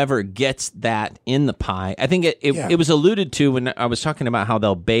 and whoever gets that in the pie, I think it was alluded to when I was talking about how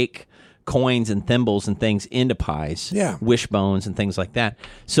they'll bake coins and thimbles and things into pies, wishbones and things like that.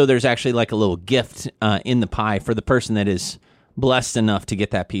 So there's actually like a little gift in the pie for the person that is blessed enough to get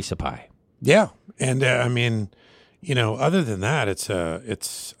that piece of pie. Yeah, and I mean, other than that, it's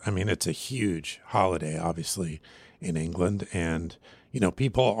a huge holiday, obviously, in England, and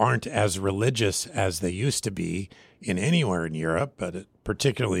people aren't as religious as they used to be in anywhere in Europe, but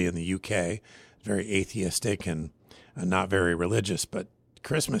particularly in the UK, very atheistic and not very religious. But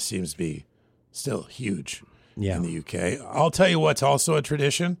Christmas seems to be still huge in the UK. I'll tell you what's also a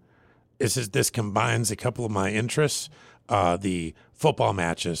tradition. This combines a couple of my interests. The football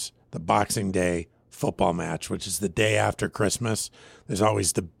matches, the Boxing Day football match, which is the day after Christmas. There's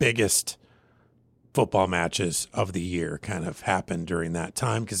always the biggest football matches of the year kind of happen during that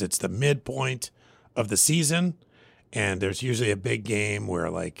time because it's the midpoint of the season. And there's usually a big game where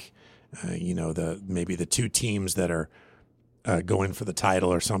maybe the two teams that are going for the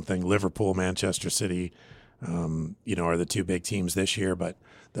title or something, Liverpool, Manchester City, are the two big teams this year. But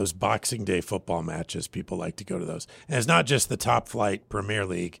those Boxing Day football matches, people like to go to those. And it's not just the top flight Premier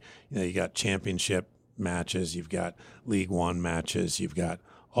League. You got championship matches, you've got League One matches, you've got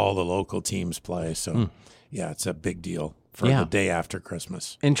all the local teams play. So, it's a big deal for the day after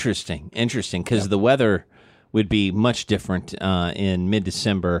Christmas. Interesting, because the weather would be much different in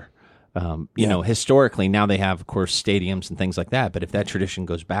mid-December. Historically, now they have, of course, stadiums and things like that. But if that tradition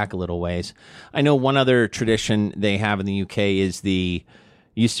goes back a little ways, I know one other tradition they have in the UK is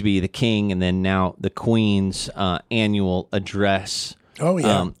used to be the King and then now the Queen's annual address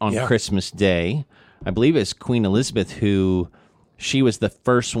on Christmas Day. I believe it's Queen Elizabeth she was the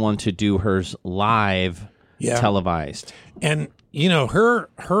first one to do hers live televised. And,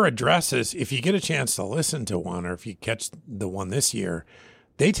 her addresses, if you get a chance to listen to one or if you catch the one this year,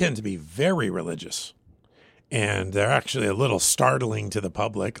 they tend to be very religious, and they're actually a little startling to the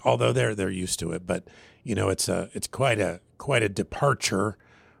public, although they're used to it. But it's quite a departure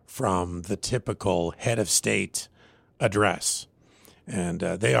from the typical head of state address, and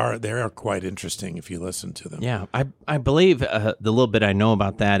they are quite interesting if you listen to them. Yeah, I believe the little bit I know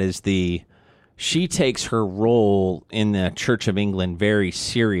about that is she takes her role in the Church of England very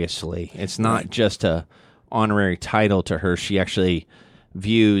seriously. It's not just a honorary title to her. She actually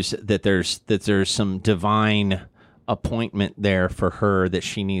views that there's some divine appointment there for her, that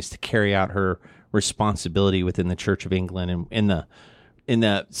she needs to carry out her responsibility within the Church of England and in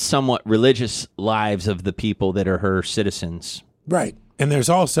the somewhat religious lives of the people that are her citizens. Right. And there's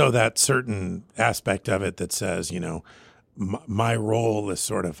also that certain aspect of it that says, my role is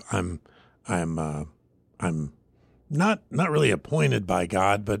sort of I'm not really appointed by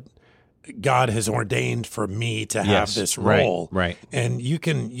God, but God has ordained for me to have this role. Right. And you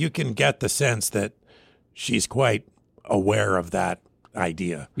can get the sense that she's quite aware of that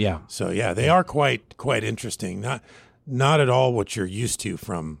idea. Yeah. So they are quite interesting. Not at all what you're used to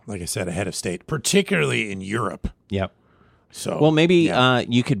from, like I said, a head of state, particularly in Europe. Yep. So well, maybe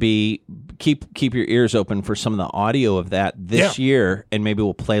you could keep your ears open for some of the audio of that this year, and maybe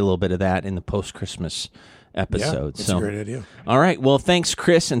we'll play a little bit of that in the post-Christmas episode. That's a great idea. All right. Well, thanks,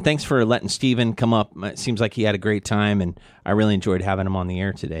 Chris, and thanks for letting Stephen come up. It seems like he had a great time, and I really enjoyed having him on the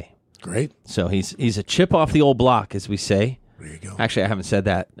air today. Great. So he's a chip off the old block, as we say. There you go. Actually, I haven't said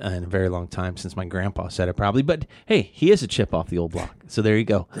that in a very long time, since my grandpa said it probably. But hey, he is a chip off the old block. So there you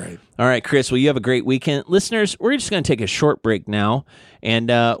go. Great. All right, Chris. Well, you have a great weekend. Listeners, we're just going to take a short break now.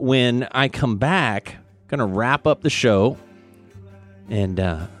 And when I come back, I'm going to wrap up the show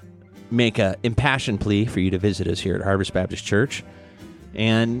and make an impassioned plea for you to visit us here at Harvest Baptist Church.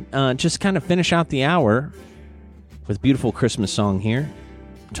 And just kind of finish out the hour with a beautiful Christmas song here.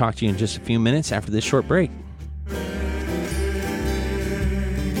 Talk to you in just a few minutes after this short break.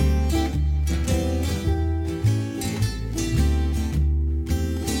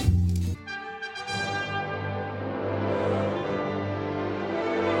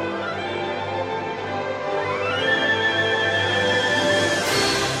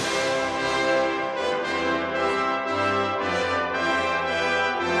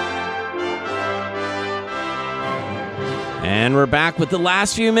 And we're back with the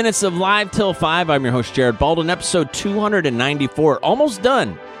last few minutes of Live Till 5. I'm your host, Jared Baldwin, episode 294. Almost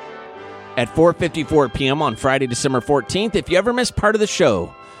done at 4:54 p.m. on Friday, December 14th. If you ever miss part of the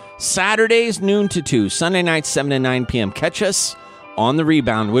show, Saturdays, noon to 2, Sunday nights, 7 to 9 p.m. Catch us on the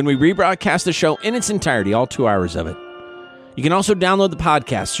rebound when we rebroadcast the show in its entirety, all 2 hours of it. You can also download the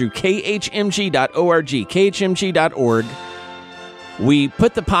podcast through khmg.org, khmg.org. We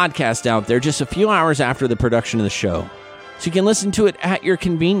put the podcast out there just a few hours after the production of the show, so you can listen to it at your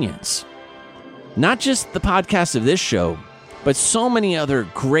convenience. Not just the podcast of this show, but so many other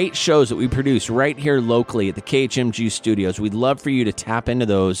great shows that we produce right here locally at the KHMG studios. We'd love for you to tap into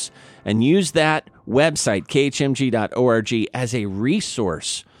those and use that website, khmg.org, as a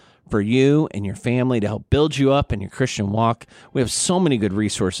resource for you and your family to help build you up in your Christian walk. We have so many good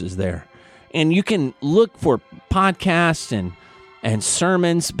resources there. And you can look for podcasts and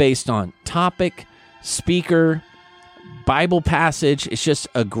sermons based on topic, speaker, Bible passage. It's just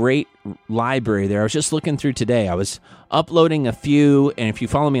a great library there. I was just looking through today. I was uploading a few, and if you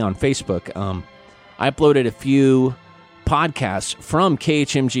follow me on Facebook, I uploaded a few podcasts from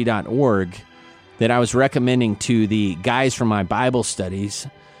khmg.org that I was recommending to the guys from my Bible studies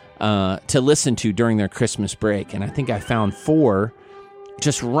to listen to during their Christmas break. And I think I found 4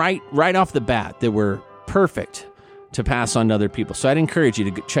 just right off the bat that were perfect to pass on to other people. So I'd encourage you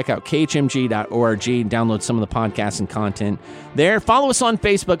to check out khmg.org and download some of the podcasts and content there. Follow us on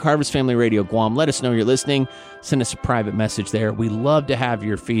Facebook, Harvest Family Radio Guam. Let us know you're listening. Send us a private message there. We love to have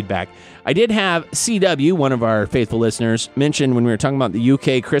your feedback. I did have CW, one of our faithful listeners, mention when we were talking about the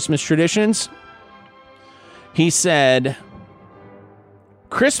UK Christmas traditions. He said,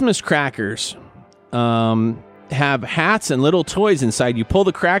 Christmas crackers have hats and little toys inside. You pull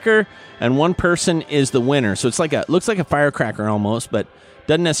the cracker, and one person is the winner. So it's looks like a firecracker almost, but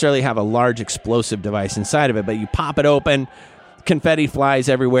doesn't necessarily have a large explosive device inside of it. But you pop it open, confetti flies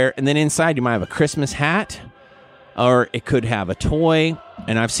everywhere, and then inside you might have a Christmas hat, or it could have a toy.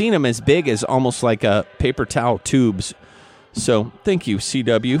 And I've seen them as big as almost like a paper towel tubes. So thank you,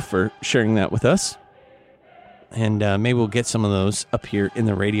 CW, for sharing that with us. And maybe we'll get some of those up here in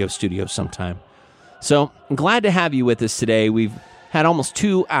the radio studio sometime. So I'm glad to have you with us today. We've had almost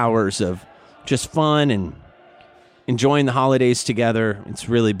 2 hours of just fun and enjoying the holidays together. It's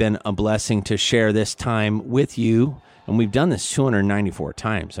really been a blessing to share this time with you. And we've done this 294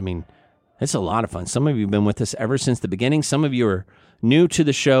 times. I mean, it's a lot of fun. Some of you have been with us ever since the beginning. Some of you are new to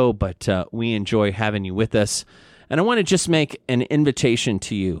the show, but we enjoy having you with us. And I want to just make an invitation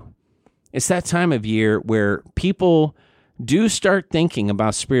to you. It's that time of year where people do start thinking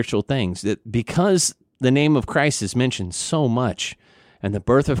about spiritual things, that because the name of Christ is mentioned so much and the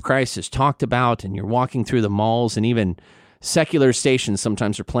birth of Christ is talked about, and you're walking through the malls, and even secular stations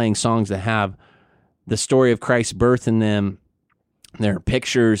sometimes are playing songs that have the story of Christ's birth in them. There are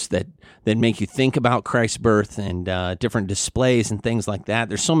pictures that make you think about Christ's birth, and different displays and things like that.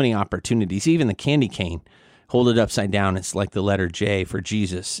 There's so many opportunities. Even the candy cane, hold it upside down, it's like the letter J for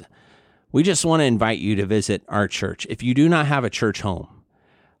Jesus. We just want to invite you to visit our church. If you do not have a church home,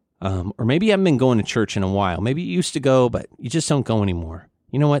 or maybe you haven't been going to church in a while, maybe you used to go, but you just don't go anymore.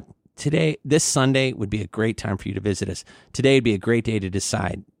 You know what? This Sunday would be a great time for you to visit us. Today would be a great day to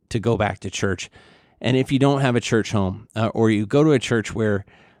decide to go back to church. And if you don't have a church home, or you go to a church where,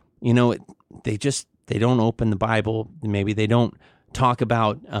 they don't open the Bible, maybe they don't talk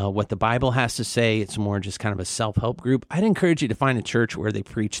about what the Bible has to say, it's more just kind of a self-help group, I'd encourage you to find a church where they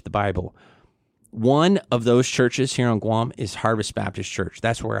preach the Bible. One of those churches here on Guam is Harvest Baptist Church.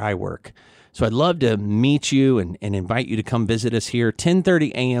 That's where I work. So I'd love to meet you and invite you to come visit us here.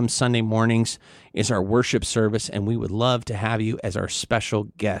 10:30 a.m. Sunday mornings is our worship service, and we would love to have you as our special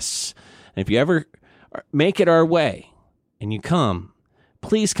guests. And if you ever make it our way and you come,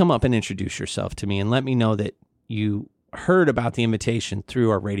 please come up and introduce yourself to me and let me know that you heard about the invitation through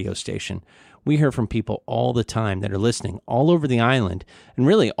our radio station. We hear from people all the time that are listening all over the island and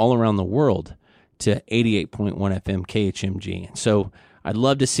really all around the world to 88.1 FM KHMG. So I'd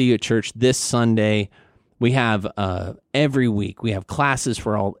love to see you at church this Sunday. We have every week, we have classes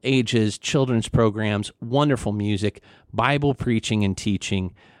for all ages, children's programs, wonderful music, Bible preaching and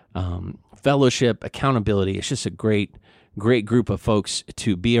teaching, fellowship, accountability. It's just a great group of folks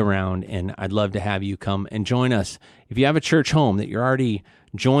to be around, and I'd love to have you come and join us. If you have a church home that you're already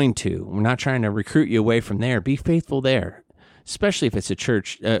joined to, we're not trying to recruit you away from there. Be faithful there, especially if it's a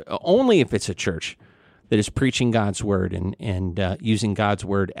church, only if it's a church that is preaching God's word and using God's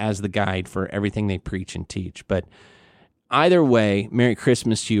word as the guide for everything they preach and teach. But either way, Merry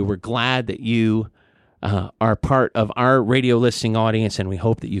Christmas to you. We're glad that you are part of our radio listening audience, and we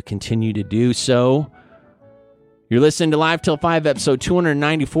hope that you continue to do so. You're listening to Live Till 5, episode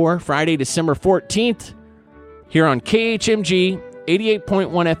 294, Friday, December 14th, here on KHMG 88.1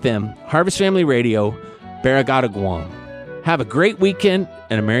 FM, Harvest Family Radio, Barrigada, Guam. Have a great weekend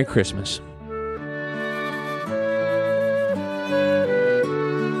and a Merry Christmas.